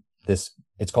signed this?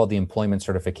 It's called the Employment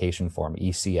Certification Form,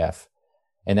 ECF.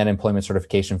 And that employment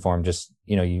certification form just,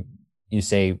 you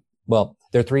say, well,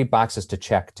 there are 3 boxes to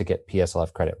check to get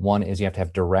PSLF credit. One is you have to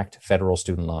have direct federal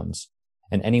student loans.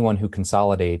 And anyone who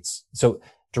consolidates,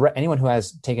 anyone who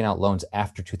has taken out loans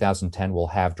after 2010 will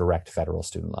have direct federal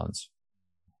student loans.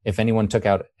 If anyone took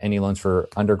out any loans for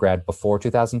undergrad before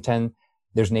 2010,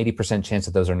 there's an 80% chance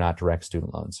that those are not direct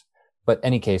student loans. But in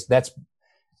any case,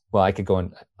 I could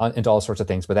go into all sorts of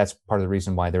things, but that's part of the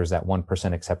reason why there's that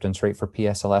 1% acceptance rate for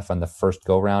PSLF on the first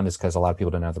go round is because a lot of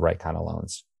people don't have the right kind of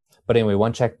loans. But anyway,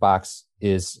 one checkbox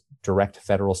is direct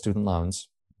federal student loans.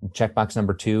 Checkbox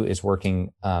number 2 is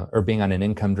working or being on an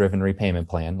income-driven repayment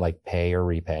plan like pay or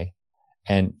repay.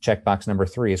 And checkbox number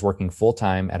 3 is working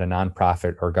full-time at a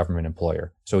nonprofit or government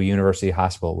employer. So a university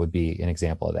hospital would be an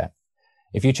example of that.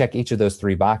 If you check each of those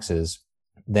 3 boxes,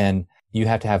 then you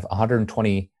have to have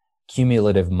 120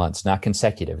 cumulative months, not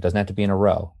consecutive. It doesn't have to be in a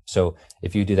row. So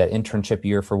if you do that internship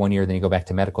year for 1 year, then you go back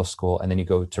to medical school and then you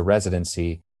go to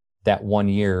residency, that 1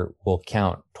 year will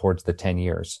count towards the 10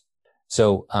 years.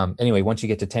 So anyway, once you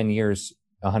get to 10 years,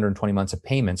 120 months of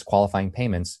payments, qualifying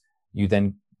payments, you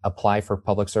then apply for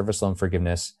public service loan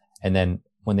forgiveness. And then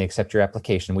when they accept your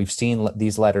application, we've seen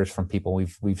these letters from people.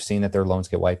 We've seen that their loans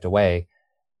get wiped away,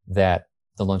 that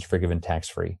the loans are forgiven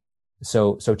tax-free.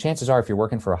 So chances are if you're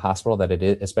working for a hospital that it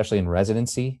is, especially in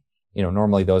residency,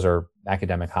 normally those are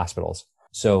academic hospitals.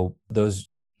 So those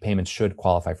payments should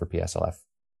qualify for PSLF.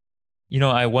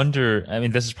 I wonder,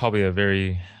 this is probably a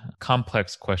very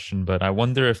complex question, but I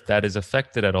wonder if that is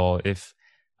affected at all if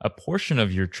a portion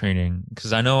of your training,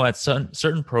 because I know at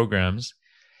certain programs,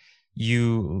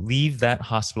 you leave that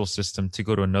hospital system to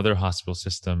go to another hospital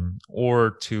system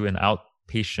or to an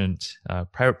outpatient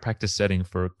private practice setting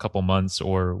for a couple months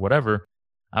or whatever.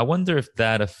 I wonder if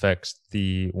that affects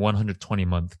the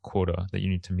 120-month quota that you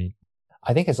need to meet.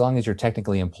 I think as long as you're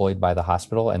technically employed by the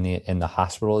hospital and the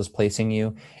hospital is placing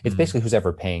you, it's basically who's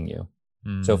ever paying you.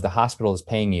 So if the hospital is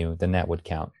paying you, then that would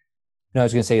count. I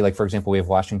was going to say, like, for example, we have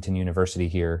Washington University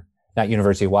here, not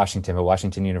University of Washington, but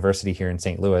Washington University here in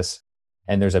St. Louis.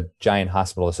 And there's a giant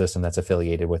hospital system that's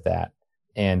affiliated with that.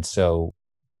 And so,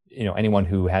 anyone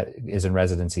who is in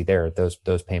residency there,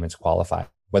 those payments qualify,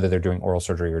 whether they're doing oral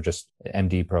surgery or just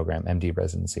MD program, MD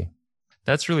residency.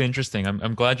 That's really interesting.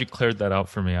 I'm glad you cleared that out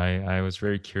for me. I was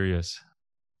very curious.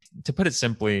 To put it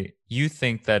simply, you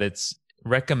think that it's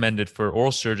recommended for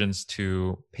oral surgeons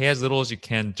to pay as little as you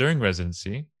can during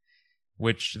residency,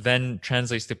 which then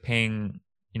translates to paying,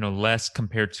 less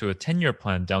compared to a 10-year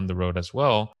plan down the road as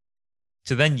well,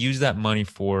 to then use that money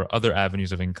for other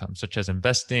avenues of income, such as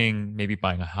investing, maybe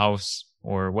buying a house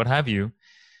or what have you.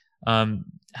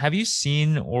 Have you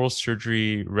seen oral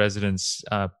surgery residents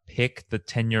pick the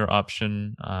 10-year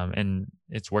option and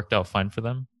it's worked out fine for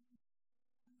them?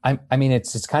 I mean,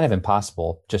 it's kind of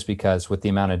impossible just because with the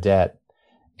amount of debt,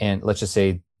 and let's just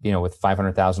say, with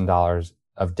 $500,000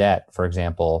 of debt, for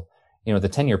example, the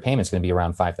 10-year payment is going to be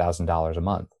around $5,000 a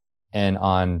month. And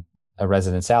on a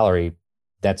resident salary,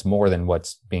 that's more than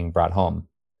what's being brought home.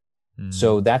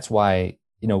 So that's why,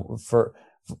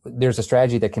 there's a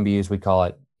strategy that can be used. We call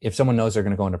it, if someone knows they're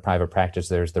going to go into private practice,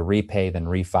 there's the repay, then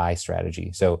refi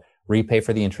strategy. So repay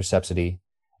for the interest subsidy.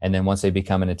 And then once they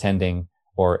become an attending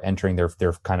or entering their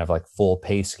kind of like full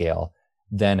pay scale,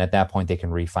 then at that point they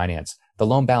can refinance. The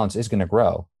loan balance is going to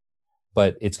grow,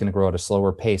 but it's going to grow at a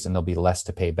slower pace and there'll be less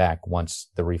to pay back once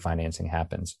the refinancing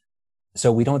happens.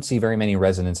 So we don't see very many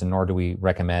residents, and nor do we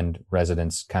recommend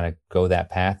residents kind of go that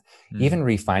path. Even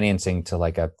refinancing to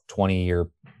like a 20-year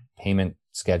payment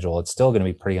schedule, it's still going to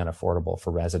be pretty unaffordable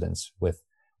for residents with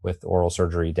oral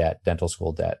surgery debt, dental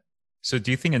school debt. So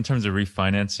do you think in terms of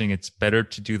refinancing, it's better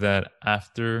to do that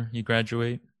after you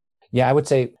graduate? Yeah, I would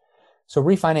say, so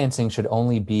refinancing should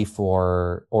only be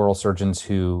for oral surgeons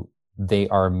who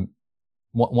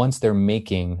once they're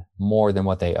making more than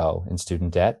what they owe in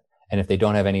student debt, and if they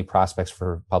don't have any prospects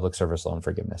for public service loan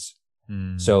forgiveness.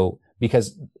 So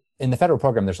because in the federal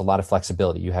program, there's a lot of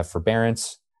flexibility. You have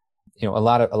forbearance. A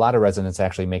lot of residents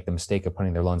actually make the mistake of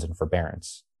putting their loans in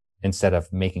forbearance instead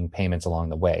of making payments along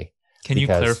the way. Can you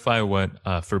clarify what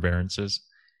forbearance is?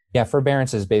 Yeah,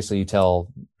 forbearance is basically you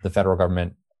tell the federal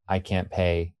government, I can't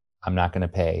pay, I'm not going to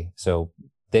pay. So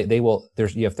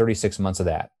you have 36 months of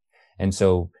that. And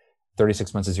so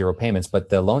 36 months of zero payments, but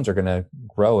the loans are going to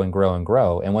grow and grow and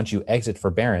grow. And once you exit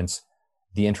forbearance,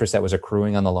 the interest that was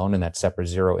accruing on the loan in that separate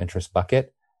zero interest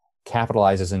bucket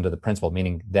capitalizes into the principal,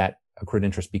 meaning that accrued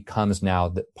interest becomes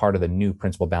now part of the new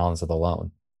principal balance of the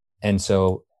loan. And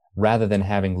so rather than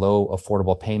having low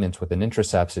affordable payments with an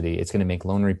interest subsidy, it's going to make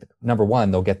number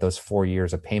one, they'll get those 4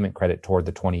 years of payment credit toward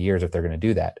the 20 years if they're going to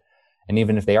do that. And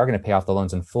even if they are going to pay off the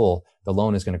loans in full, the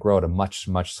loan is going to grow at a much,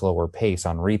 much slower pace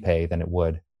on repay than it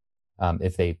would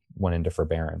if they went into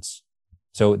forbearance.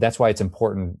 So that's why it's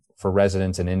important for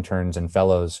residents and interns and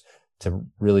fellows to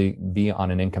really be on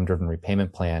an income-driven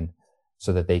repayment plan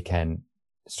so that they can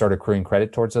start accruing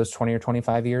credit towards those 20 or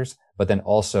 25 years, but then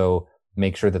also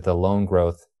make sure that the loan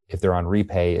growth, if they're on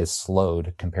repay, is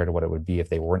slowed compared to what it would be if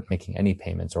they weren't making any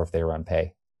payments or if they were on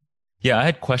pay. Yeah, I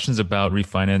had questions about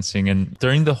refinancing. And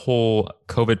during the whole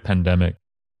COVID pandemic,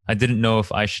 I didn't know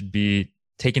if I should be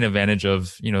taking advantage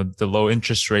of, the low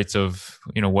interest rates of,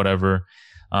 whatever.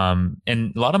 And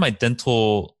a lot of my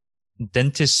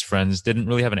dentist friends didn't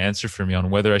really have an answer for me on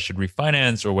whether I should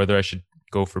refinance or whether I should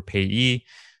go for payee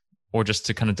or just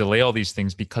to kind of delay all these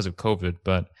things because of COVID.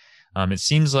 But it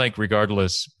seems like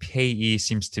regardless, payee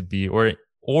seems to be,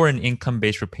 or an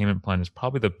income-based repayment plan is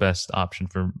probably the best option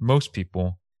for most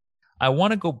people. I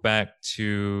want to go back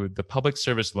to the public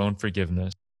service loan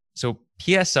forgiveness. So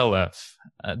PSLF,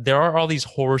 there are all these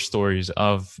horror stories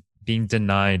of being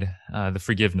denied the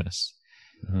forgiveness.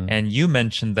 Mm-hmm. And you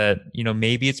mentioned that,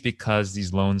 maybe it's because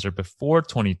these loans are before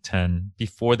 2010,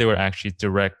 before they were actually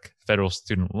direct federal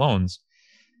student loans.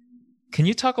 Can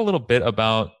you talk a little bit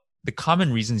about the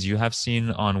common reasons you have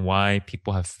seen on why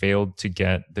people have failed to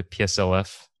get the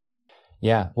PSLF?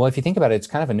 Yeah. Well, if you think about it, it's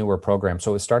kind of a newer program.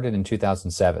 So it started in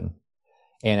 2007.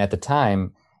 And at the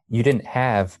time, you didn't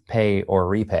have pay or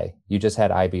repay. You just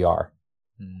had IBR.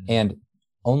 And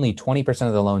only 20%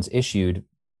 of the loans issued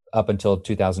up until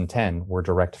 2010 were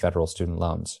direct federal student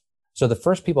loans. So the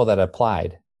first people that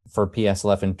applied for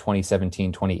PSLF in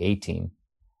 2017, 2018,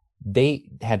 they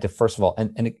had to, first of all,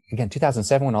 and again,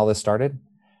 2007, when all this started,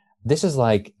 this is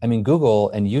Google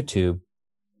and YouTube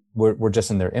were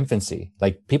just in their infancy.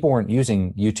 Like, people weren't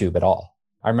using YouTube at all.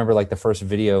 I remember the first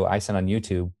video I sent on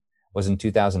YouTube was in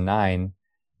 2009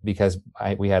 because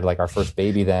we had our first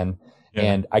baby then. Yeah.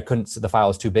 And the file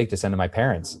was too big to send to my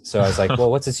parents. So I was like, well,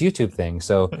 what's this YouTube thing?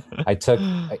 So I took,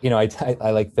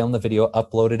 I filmed the video,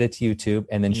 uploaded it to YouTube,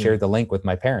 and then shared the link with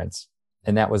my parents.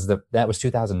 And that was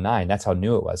 2009. That's how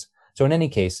new it was. So in any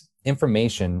case,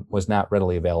 information was not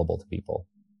readily available to people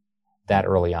that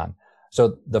early on.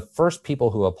 So the first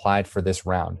people who applied for this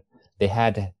round, they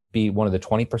had to be one of the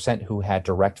 20% who had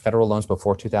direct federal loans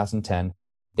before 2010.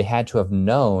 They had to have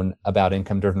known about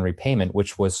income-driven repayment,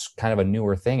 which was kind of a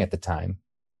newer thing at the time.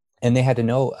 And they had to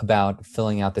know about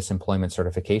filling out this employment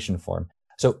certification form.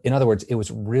 So in other words, it was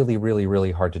really, really,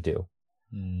 really hard to do.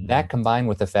 That combined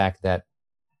with the fact that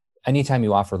anytime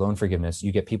you offer loan forgiveness,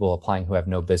 you get people applying who have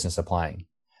no business applying.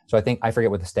 So I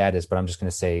forget what the stat is, but I'm just going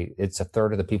to say it's a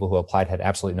third of the people who applied had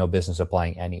absolutely no business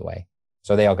applying anyway.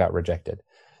 So they all got rejected.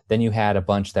 Then you had a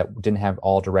bunch that didn't have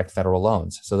all direct federal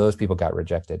loans. So those people got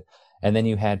rejected. And then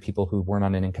you had people who weren't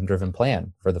on an income-driven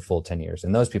plan for the full 10 years,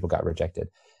 and those people got rejected.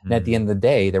 And at the end of the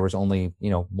day, there was only,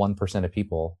 1% of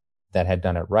people that had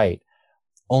done it right,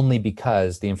 only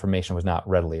because the information was not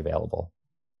readily available.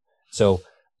 So,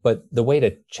 but the way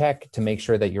to check to make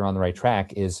sure that you're on the right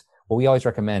track is, what we always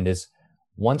recommend is,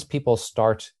 once people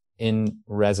start in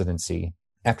residency,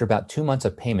 after about 2 months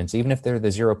of payments, even if they're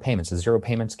the zero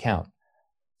payments count,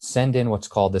 send in what's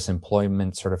called this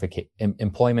employment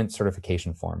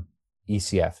certification form,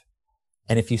 ECF.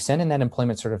 And if you send in that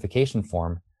employment certification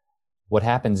form, what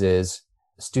happens is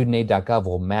studentaid.gov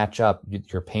will match up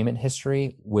your payment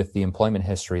history with the employment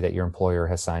history that your employer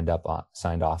has signed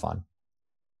off on.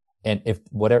 And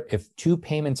if 2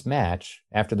 payments match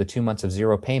after the 2 months of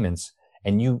zero payments,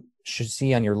 and you should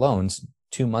see on your loans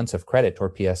 2 months of credit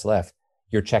toward PSLF,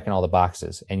 you're checking all the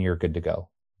boxes and you're good to go.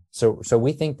 So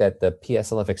we think that the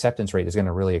PSLF acceptance rate is going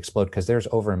to really explode, because there's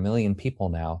over 1 million people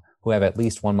now who have at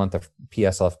least 1 month of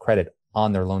PSLF credit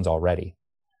on their loans already.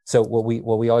 So what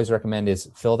we always recommend is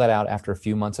fill that out after a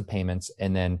few months of payments,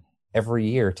 and then every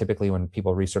year, typically when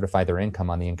people recertify their income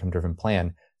on the income-driven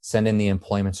plan, send in the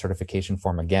employment certification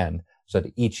form again, so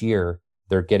that each year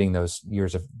they're getting those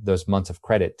months of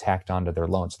credit tacked onto their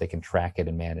loan so they can track it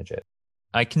and manage it.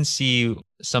 I can see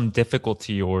some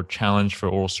difficulty or challenge for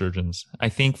oral surgeons. I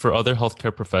think for other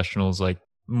healthcare professionals, like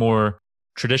more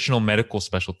traditional medical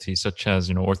specialties, such as,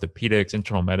 orthopedics,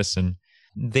 internal medicine,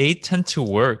 they tend to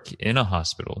work in a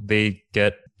hospital. They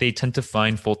tend to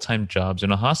find full-time jobs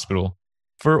in a hospital.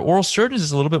 For oral surgeons,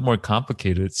 it's a little bit more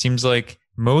complicated. It seems like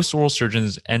most oral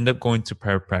surgeons end up going to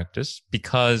private practice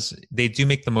because they do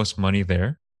make the most money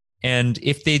there. And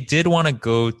if they did want to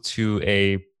go to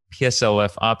a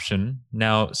PSLF option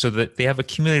now, so that they have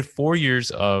accumulated 4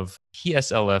 years of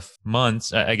PSLF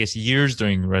months, I guess years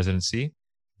during residency.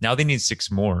 Now they need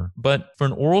 6 more. But for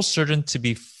an oral surgeon to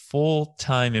be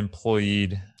full-time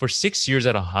employed for 6 years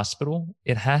at a hospital,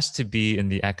 it has to be in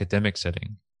the academic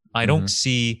setting. I don't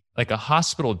see like a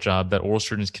hospital job that oral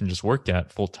surgeons can just work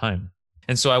at full-time.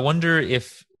 And so I wonder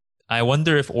if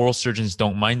oral surgeons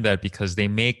don't mind that, because they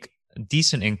make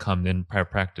decent income in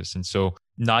private practice. And so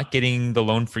not getting the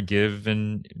loan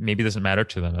forgiven maybe doesn't matter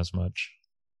to them as much.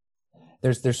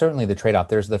 There's certainly the trade-off.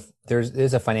 There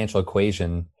is a financial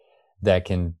equation that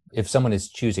can, if someone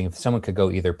could go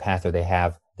either path, or they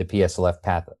have the PSLF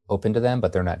path open to them,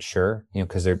 but they're not sure,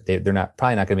 because they're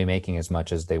probably not going to be making as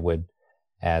much as they would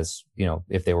as,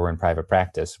 if they were in private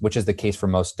practice, which is the case for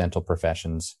most dental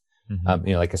professions.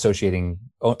 Like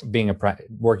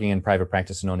working in private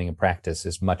practice and owning a practice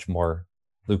is much more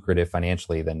lucrative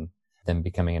financially than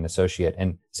becoming an associate.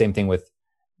 And same thing with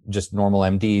just normal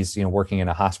MDs, working in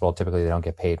a hospital, typically they don't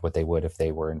get paid what they would if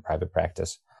they were in private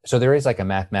practice. So there is like a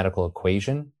mathematical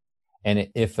equation. And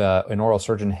if an oral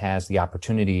surgeon has the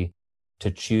opportunity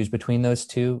to choose between those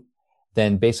two,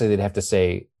 then basically they'd have to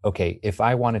say, okay, if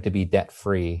I wanted to be debt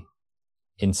free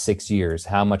in 6 years,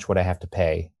 how much would I have to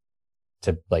pay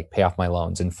to pay off my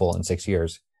loans in full in 6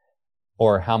 years?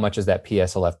 Or how much is that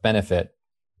PSLF benefit?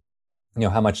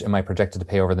 How much am I projected to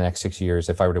pay over the next 6 years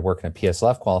if I were to work in a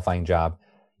PSLF qualifying job?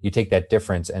 You take that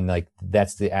difference, and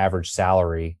that's the average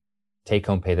salary take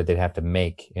home pay that they'd have to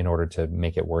make in order to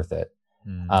make it worth it.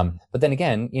 But then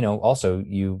again, also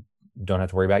you don't have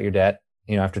to worry about your debt,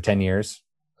 after 10 years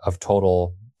of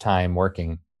total time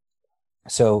working.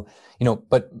 So,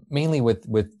 but mainly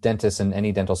with dentists and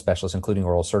any dental specialists, including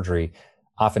oral surgery,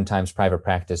 oftentimes private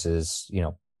practice is,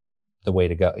 the way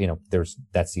to go.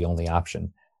 That's the only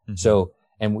option. So,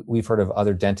 and we've heard of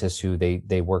other dentists who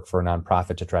they work for a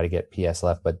nonprofit to try to get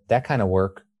PSLF, but that kind of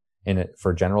work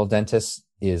for general dentists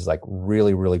is like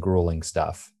really, really grueling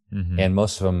stuff. And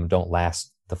most of them don't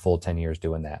last the full 10 years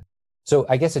doing that. So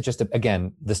I guess it just,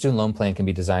 again, the student loan plan can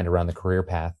be designed around the career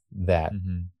path that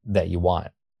you want.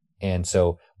 And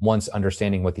so once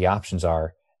understanding what the options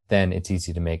are, then it's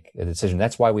easy to make a decision.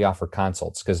 That's why we offer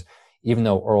consults, because even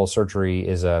though oral surgery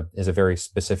is a very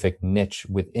specific niche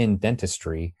within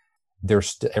dentistry,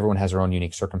 everyone has their own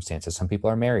unique circumstances. Some people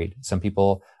are married. Some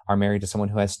people are married to someone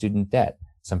who has student debt.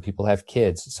 Some people have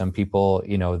kids. Some people,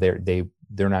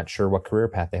 they're not sure what career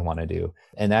path they want to do.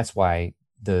 And that's why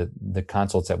the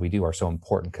consults that we do are so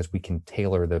important, because we can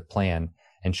tailor the plan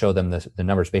and show them the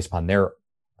numbers based upon their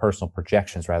personal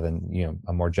projections rather than,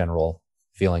 a more general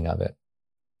feeling of it.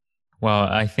 Well,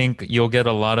 I think you'll get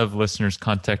a lot of listeners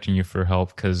contacting you for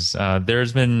help, because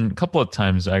there's been a couple of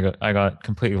times I got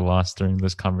completely lost during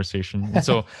this conversation. And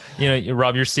so,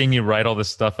 Rob, you're seeing me write all this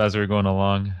stuff as we're going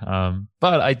along.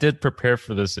 But I did prepare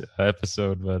for this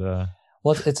episode. But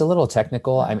Well, it's a little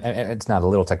technical. It's not a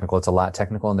little technical. It's a lot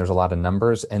technical, and there's a lot of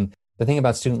numbers. And the thing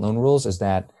about student loan rules is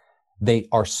that they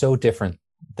are so different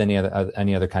than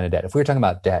any other kind of debt. If we were talking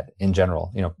about debt in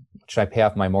general, should I pay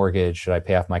off my mortgage? Should I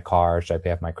pay off my car? Should I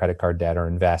pay off my credit card debt or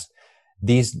invest?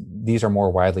 These are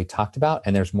more widely talked about,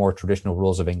 and there's more traditional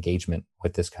rules of engagement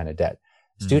with this kind of debt.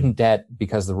 Student debt,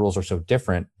 because the rules are so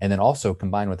different, and then also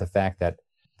combined with the fact that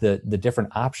the different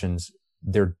options,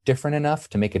 they're different enough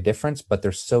to make a difference, but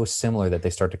they're so similar that they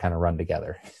start to kind of run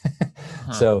together.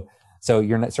 So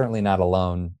you're certainly not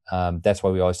alone. That's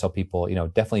why we always tell people,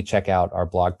 definitely check out our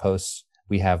blog posts.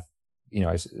 We have,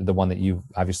 the one that you've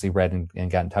obviously read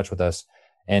and got in touch with us.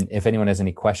 And if anyone has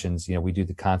any questions, we do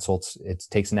the consults. It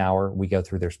takes an hour. We go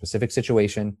through their specific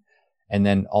situation. And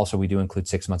then also we do include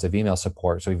 6 months of email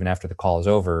support. So even after the call is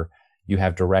over, you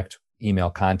have direct email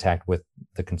contact with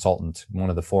the consultant, one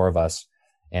of the four of us,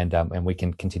 and we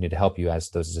can continue to help you as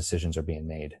those decisions are being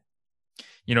made.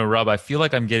 Rob, I feel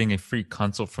like I'm getting a free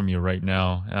consult from you right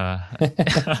now.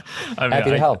 Happy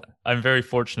to help. I'm very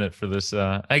fortunate for this.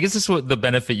 I guess this is what the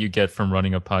benefit you get from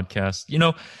running a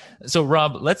podcast. So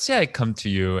Rob, let's say I come to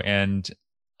you and,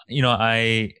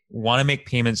 I want to make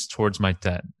payments towards my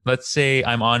debt. Let's say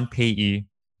I'm on Payee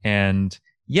and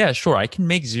yeah, sure, I can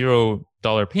make $0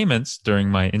 payments during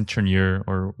my intern year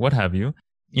or what have you,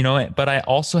 but I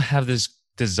also have this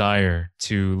desire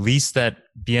to lease that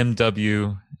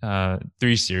BMW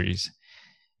 3 Series.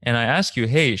 And I ask you,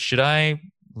 hey, should I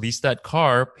lease that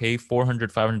car, pay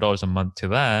 $400, $500 a month to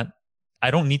that?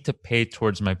 I don't need to pay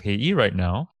towards my Payee right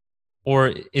now.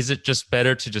 Or is it just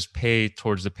better to just pay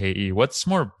towards the Payee? What's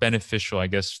more beneficial, I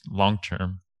guess, long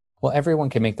term? Well,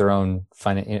 everyone can make their own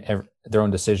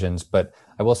decisions, but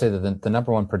I will say that the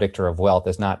number one predictor of wealth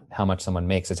is not how much someone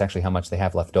makes; it's actually how much they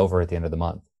have left over at the end of the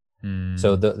month.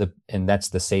 So and that's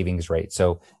the savings rate.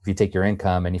 So if you take your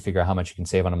income and you figure out how much you can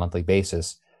save on a monthly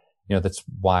basis, that's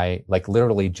why, like,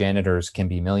 literally janitors can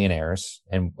be millionaires,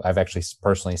 and I've actually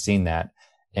personally seen that.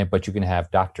 But you can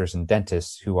have doctors and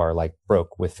dentists who are like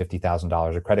broke with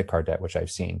 $50,000 of credit card debt, which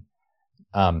I've seen.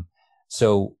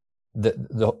 So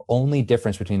the only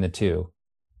difference between the two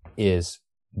is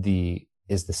the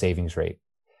savings rate.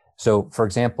 So for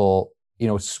example,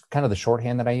 kind of the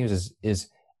shorthand that I use is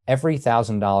every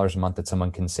 $1,000 a month that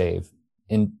someone can save,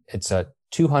 it's a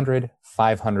 200,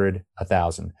 500,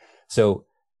 1,000. So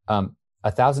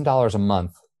 $1,000 a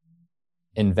month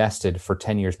invested for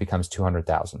 10 years becomes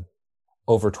 200,000.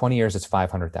 Over 20 years, it's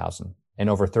 500,000. And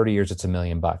over 30 years, it's $1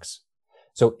 million.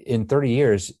 So in 30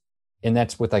 years, and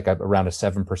that's with like around a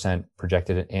 7%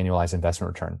 projected annualized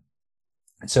investment return.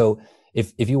 So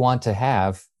if you want to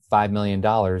have $5 million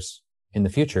in the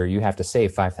future, you have to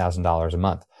save $5,000 a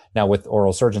month. Now with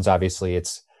oral surgeons, obviously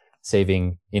it's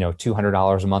saving,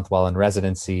 $200 a month while in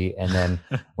residency. And then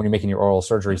when you're making your oral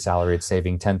surgery salary, it's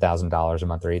saving $10,000 a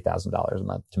month or $8,000 a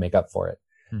month to make up for it.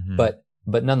 Mm-hmm.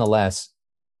 But nonetheless,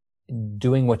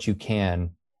 doing what you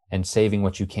can and saving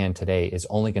what you can today is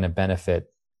only going to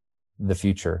benefit the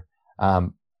future.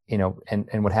 And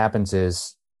what happens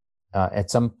is, at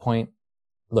some point,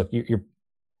 look, you're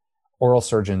oral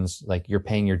surgeons, like, you're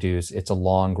paying your dues. It's a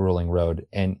long, grueling road,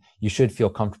 and you should feel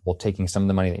comfortable taking some of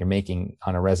the money that you're making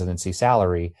on a residency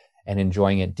salary and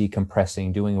enjoying it,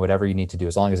 decompressing, doing whatever you need to do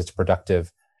as long as it's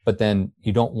productive. But then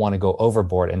you don't want to go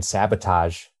overboard and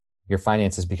sabotage your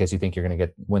finances because you think you're going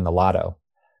to win the lotto.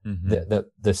 Mm-hmm.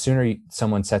 The sooner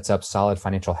someone sets up solid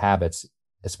financial habits,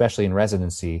 especially in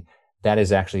residency, that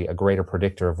is actually a greater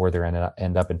predictor of where they're going to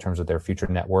end up in terms of their future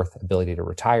net worth, ability to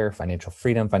retire, financial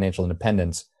freedom, financial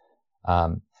independence.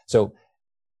 So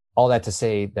all that to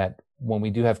say that when we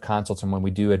do have consults and when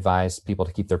we do advise people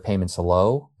to keep their payments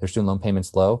low, their student loan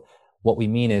payments low, what we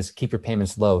mean is keep your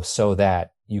payments low so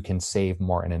that you can save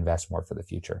more and invest more for the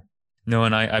future. No,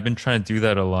 and I've been trying to do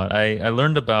that a lot.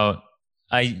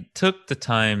 I took the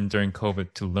time during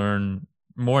COVID to learn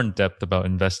more in depth about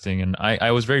investing. And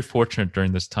I was very fortunate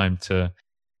during this time to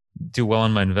do well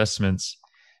on my investments.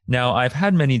 Now, I've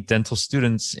had many dental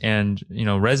students and,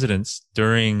 residents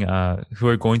during, who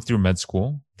are going through med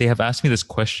school. They have asked me this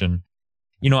question.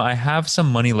 I have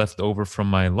some money left over from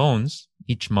my loans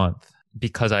each month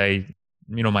because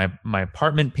my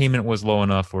apartment payment was low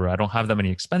enough, or I don't have that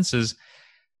many expenses.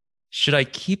 Should I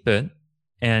keep it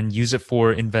and use it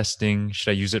for investing?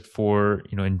 Should I use it for,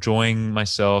 enjoying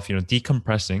myself,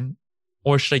 decompressing?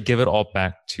 Or should I give it all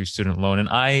back to student loan? And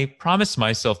I promised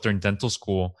myself during dental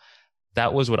school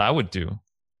that was what I would do.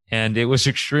 And it was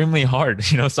extremely hard.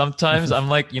 Sometimes I'm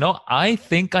like, I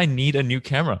think I need a new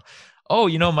camera. Oh,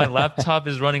 my laptop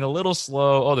is running a little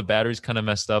slow. Oh, the battery's kind of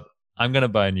messed up. I'm going to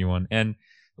buy a new one. And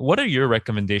what are your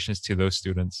recommendations to those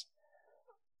students?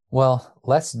 Well,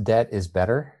 less debt is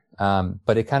better,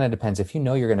 but it kind of depends. If you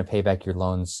know you're going to pay back your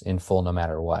loans in full no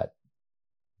matter what,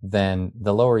 then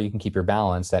the lower you can keep your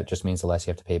balance, that just means the less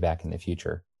you have to pay back in the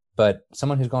future. But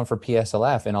someone who's going for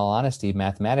PSLF, in all honesty,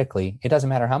 mathematically, it doesn't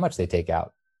matter how much they take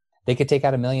out. They could take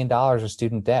out $1 million of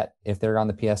student debt. If they're on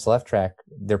the PSLF track,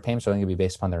 their payments are only going to be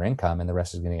based upon their income, and the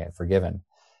rest is going to get forgiven.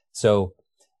 So,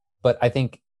 but I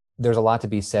think there's a lot to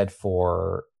be said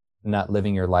for not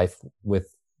living your life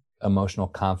with emotional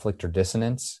conflict or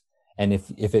dissonance. And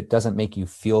if it doesn't make you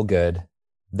feel good,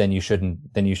 then you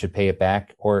should pay it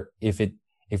back. Or if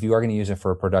you are going to use it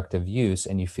for a productive use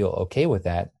and you feel okay with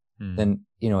that, then,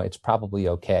 it's probably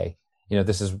okay.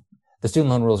 The student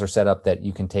loan rules are set up that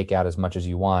you can take out as much as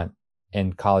you want,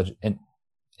 and college, and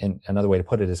another way to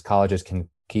put it is colleges can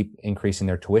keep increasing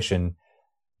their tuition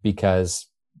because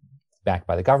backed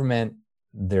by the government,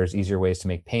 there's easier ways to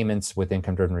make payments with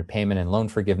income-driven repayment and loan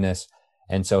forgiveness.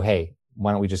 And so, hey,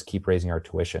 why don't we just keep raising our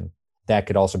tuition? That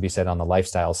could also be said on the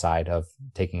lifestyle side of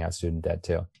taking out student debt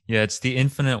too. Yeah, it's the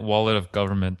infinite wallet of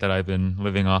government that I've been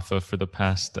living off of for the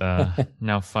past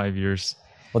now 5 years.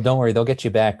 Well, don't worry. They'll get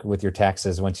you back with your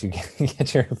taxes once you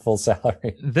get your full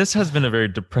salary. This has been a very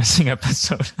depressing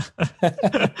episode.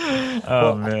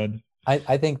 Man.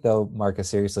 I think though, Marcus,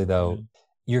 seriously though,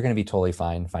 you're going to be totally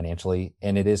fine financially.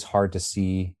 And it is hard to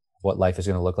see what life is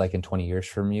going to look like in 20 years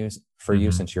for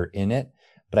you since you're in it.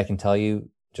 But I can tell you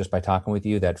just by talking with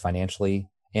you that financially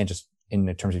and just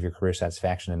in terms of your career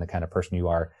satisfaction and the kind of person you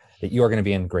are, that you are going to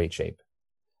be in great shape.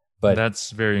 But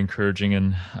that's very encouraging.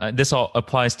 And this all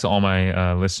applies to all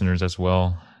my listeners as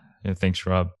well. Yeah, thanks,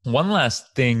 Rob. One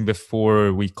last thing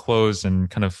before we close and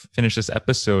kind of finish this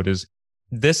episode is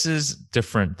this is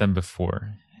different than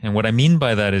before. And what I mean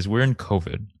by that is we're in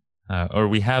COVID, or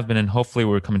we have been, and hopefully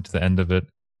we're coming to the end of it.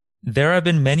 There have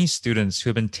been many students who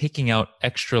have been taking out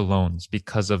extra loans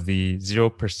because of the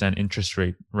 0% interest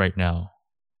rate right now.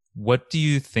 What do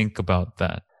you think about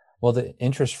that? Well, the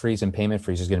interest freeze and payment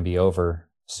freeze is going to be over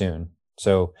soon.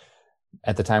 So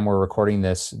at the time we're recording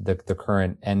this, the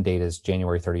current end date is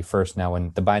January 31st. Now,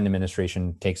 when the Biden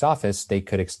administration takes office, they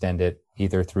could extend it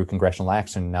either through congressional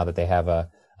action now that they have a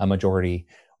majority,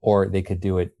 or they could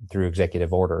do it through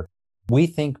executive order. We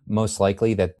think most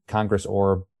likely that Congress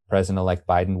or President-elect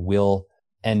Biden will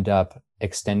end up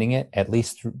extending it at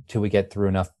least till we get through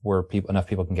enough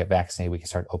people can get vaccinated. We can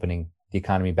start opening the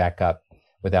economy back up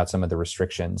without some of the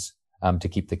restrictions to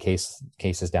keep the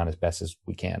cases down as best as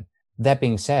we can. That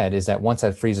being said, is that once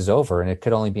that freeze is over, and it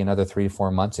could only be another 3 to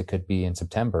 4 months, it could be in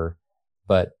September,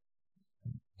 but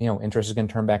interest is going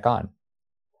to turn back on.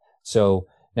 So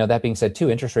now that being said, too,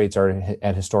 interest rates are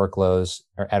at historic lows,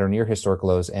 or at or near historic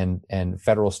lows, and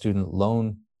federal student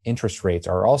loan interest rates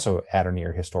are also at or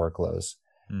near historic lows.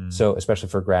 So especially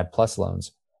for grad plus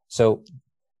loans. So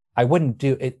I wouldn't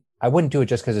do it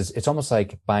just because it's almost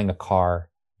like buying a car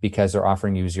because they're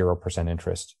offering you 0%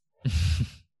 interest.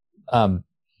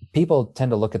 People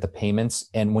tend to look at the payments,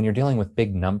 and when you're dealing with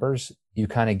big numbers, you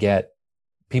kind of get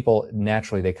people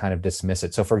naturally, they kind of dismiss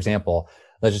it. So for example,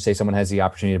 let's just say someone has the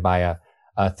opportunity to buy a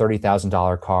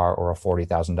 $30,000 car or a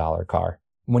 $40,000 car.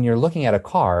 When you're looking at a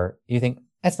car, you think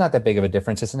that's not that big of a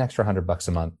difference. It's an extra $100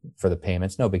 a month for the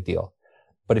payments. No big deal.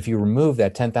 But if you remove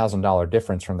that $10,000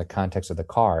 difference from the context of the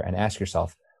car and ask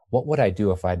yourself, what would I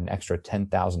do if I had an extra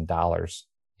 $10,000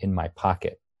 in my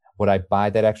pocket? Would I buy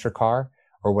that extra car,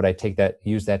 or would I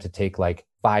use that to take like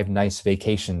 5 nice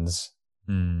vacations,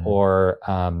 or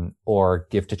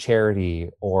give to charity,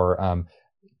 or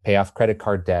pay off credit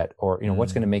card debt, or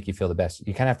what's going to make you feel the best?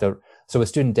 You kind of have to. So with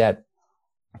student debt,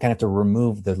 you kind of have to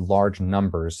remove the large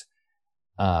numbers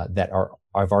that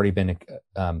have already been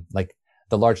like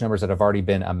the large numbers that have already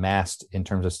been amassed in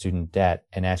terms of student debt,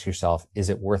 and ask yourself, is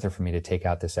it worth it for me to take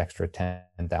out this extra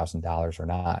 $10,000 or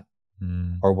not?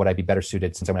 Or would I be better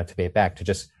suited, since I'm going to have to pay it back, to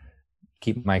just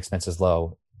keep my expenses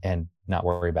low and not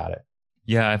worry about it?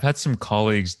 Yeah, I've had some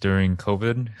colleagues during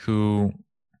COVID who,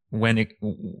 when it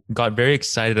got very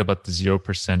excited about the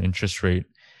 0% interest rate,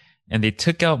 and they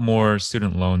took out more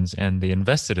student loans and they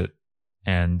invested it,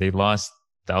 and they lost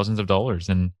thousands of dollars.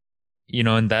 And,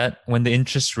 and that when the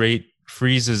interest rate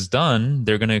freeze is done,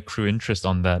 they're going to accrue interest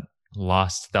on that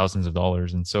lost thousands of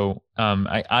dollars. And so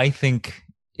I think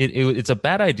it's a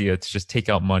bad idea to just take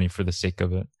out money for the sake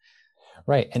of it.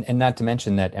 Right. And not to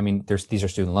mention that, these are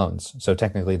student loans. So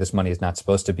technically this money is not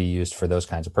supposed to be used for those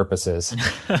kinds of purposes.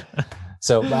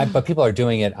 So, but people are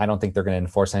doing it. I don't think they're going to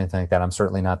enforce anything like that. I'm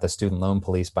certainly not the student loan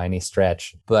police by any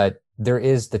stretch, but there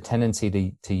is the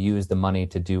tendency to use the money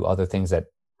to do other things that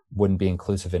wouldn't be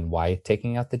inclusive in why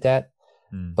taking out the debt.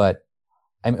 But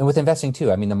and with investing too,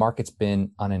 the market's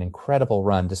been on an incredible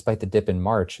run despite the dip in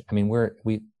March.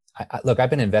 look, I've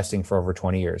been investing for over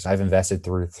 20 years. I've invested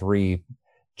through 3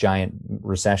 giant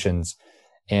recessions.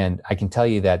 And I can tell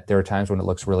you that there are times when it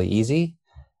looks really easy,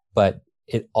 but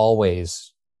it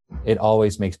always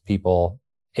makes people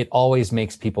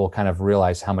kind of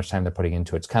realize how much time they're putting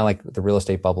into it. It's kind of like the real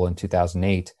estate bubble in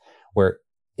 2008, where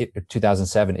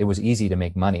 2007, it was easy to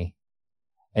make money.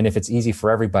 And if it's easy for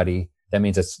everybody, that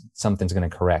means that something's going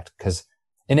to correct. Because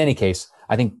in any case,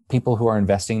 I think people who are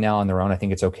investing now on their own, I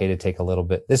think it's okay to take a little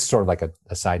bit. This is sort of like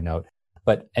a side note,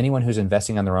 but anyone who's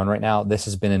investing on their own right now, this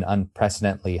has been an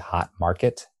unprecedentedly hot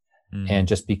market. And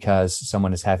just because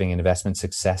someone is having investment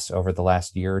success over the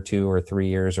last year or 2 or 3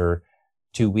 years or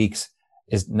 2 weeks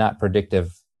is not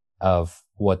predictive of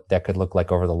what that could look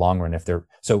like over the long run.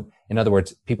 So in other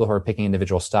words, people who are picking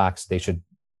individual stocks, they should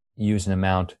use an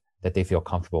amount that they feel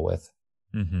comfortable with,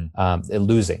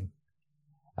 losing,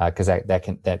 because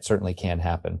that certainly can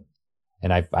happen.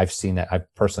 And I've seen that.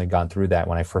 I've personally gone through that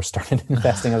when I first started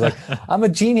investing. I was like, I'm a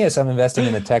genius. I'm investing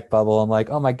in the tech bubble. I'm like,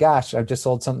 oh my gosh, I've just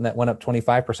sold something that went up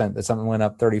 25%, that something went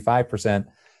up 35%.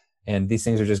 And these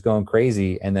things are just going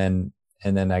crazy. And then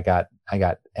I got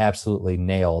absolutely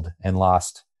nailed and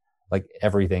lost like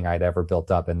everything I'd ever built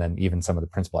up. And then even some of the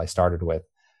principal I started with.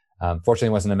 Fortunately,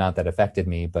 it wasn't an amount that affected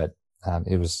me, but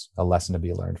it was a lesson to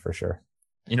be learned for sure.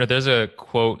 There's a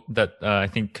quote that I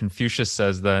think Confucius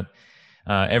says that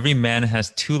every man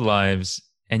has 2 lives,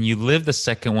 and you live the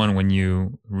second one when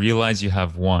you realize you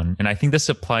have one. And I think this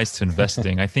applies to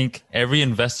investing. I think every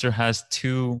investor has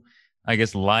 2, I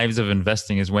guess, lives of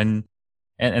investing is when,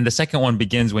 and the second one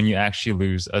begins when you actually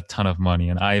lose a ton of money.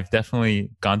 And I've definitely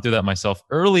gone through that myself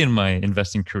early in my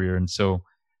investing career. And so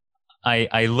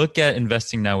I look at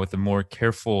investing now with a more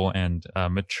careful and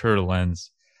mature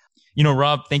lens.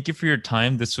 Rob, thank you for your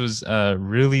time. This was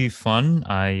really fun.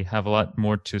 I have a lot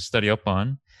more to study up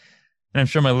on. And I'm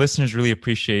sure my listeners really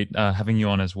appreciate having you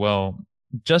on as well.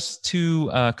 Just to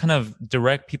kind of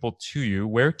direct people to you,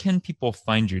 where can people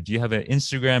find you? Do you have an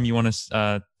Instagram you want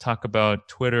to talk about,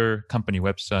 Twitter, company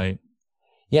website?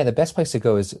 Yeah, the best place to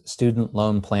go is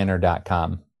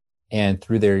studentloanplanner.com. And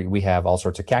through there, we have all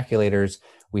sorts of calculators.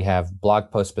 We have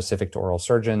blog posts specific to oral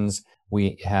surgeons.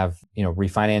 We have,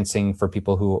 refinancing for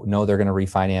people who know they're going to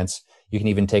refinance. You can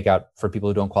even take out, for people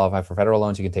who don't qualify for federal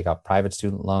loans, you can take out private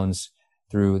student loans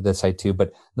through the site too.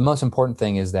 But the most important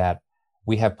thing is that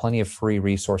we have plenty of free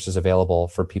resources available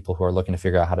for people who are looking to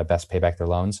figure out how to best pay back their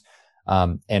loans,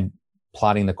 and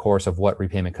plotting the course of what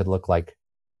repayment could look like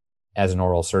as an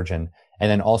oral surgeon. And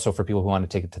then also for people who want to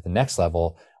take it to the next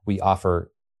level, we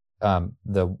offer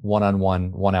the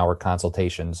one-on-one 1-hour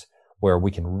consultations where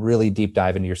we can really deep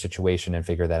dive into your situation and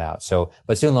figure that out. So,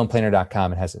 but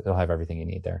studentloanplanner.com, it'll have everything you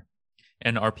need there.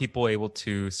 And are people able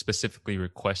to specifically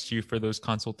request you for those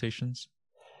consultations?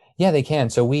 Yeah, they can.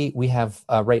 So we have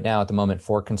right now at the moment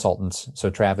 4 consultants.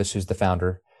 So Travis, who's the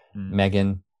founder,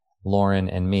 Megan, Lauren,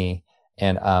 and me.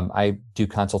 And I do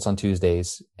consults on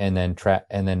Tuesdays, and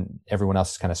then everyone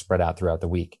else is kind of spread out throughout the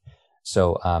week.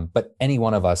 So, but any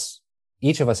one of us,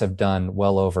 each of us have done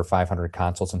well over 500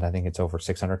 consults, and I think it's over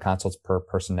 600 consults per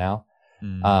person now.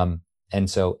 And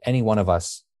so any one of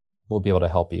us will be able to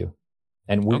help you.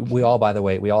 And we all, by the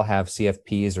way, we all have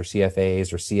CFPs or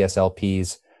CFAs or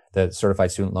CSLPs, the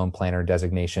Certified Student Loan Planner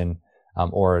designation,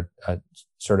 or a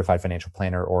Certified Financial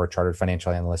Planner or a Chartered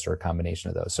Financial Analyst, or a combination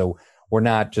of those. So we're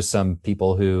not just some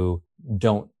people who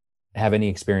don't have any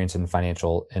experience in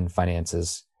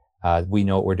finances. We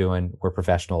know what we're doing. We're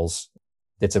professionals.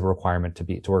 It's a requirement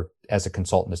to work as a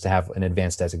consultant is to have an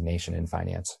advanced designation in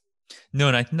finance. No,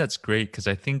 and I think that's great, because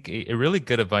I think a really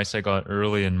good advice I got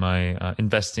early in my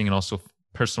investing and also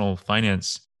personal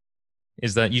finance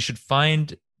is that you should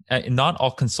find not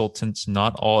all consultants,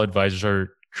 not all advisors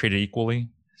are treated equally.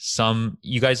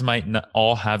 You guys might not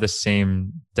all have the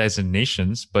same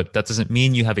designations, but that doesn't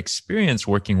mean you have experience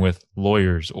working with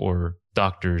lawyers or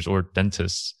doctors or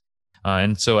dentists.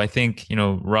 And so I think,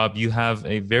 Rob, you have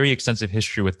a very extensive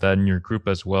history with that in your group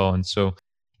as well. And so,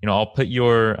 I'll put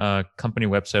your company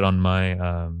website on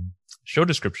my show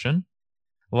description.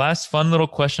 Last fun little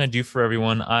question I do for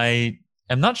everyone. I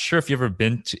am not sure if you've ever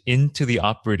been into the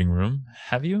operating room.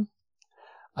 Have you?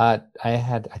 I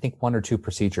had, I think, 1 or 2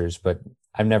 procedures, but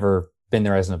I've never been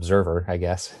there as an observer, I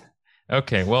guess.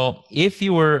 Okay. Well, if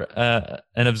you were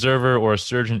an observer or a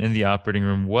surgeon in the operating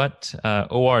room, what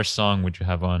OR song would you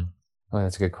have on? Oh,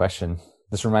 that's a good question.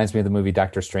 This reminds me of the movie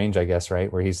Doctor Strange, I guess,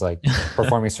 right? Where he's like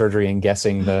performing surgery and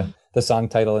guessing the song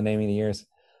title and naming the years.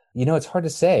 It's hard to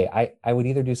say. I would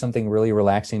either do something really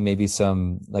relaxing, maybe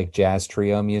some like jazz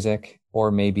trio music,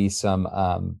 or maybe some,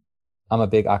 I'm a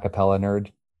big a cappella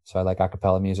nerd, so I like a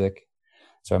cappella music.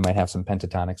 So I might have some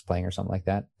pentatonics playing or something like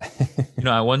that.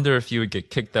 I wonder if you would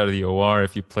get kicked out of the OR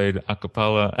if you played a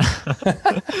cappella.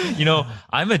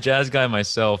 I'm a jazz guy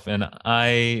myself, and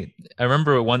I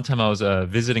remember one time I was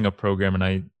visiting a program,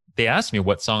 and they asked me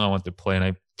what song I wanted to play, and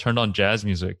I turned on jazz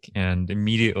music, and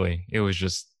immediately it was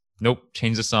just, nope,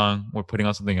 change the song. We're putting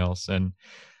on something else. And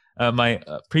my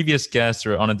previous guest,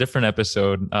 or on a different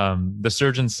episode, the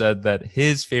surgeon said that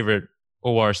his favorite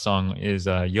OR song is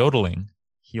yodeling.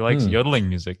 He likes yodeling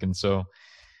music. And so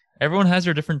everyone has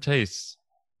their different tastes.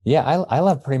 Yeah, I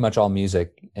love pretty much all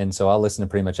music. And so I'll listen to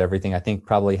pretty much everything. I think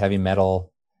probably heavy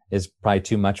metal is probably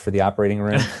too much for the operating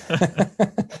room.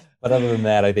 But other than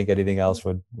that, I think anything else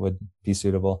would be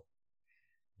suitable.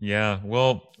 Yeah.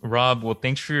 Well, Rob,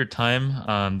 thanks for your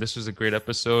time. This was a great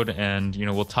episode, and,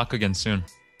 we'll talk again soon.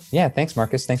 Yeah. Thanks,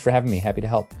 Marcus. Thanks for having me. Happy to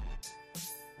help.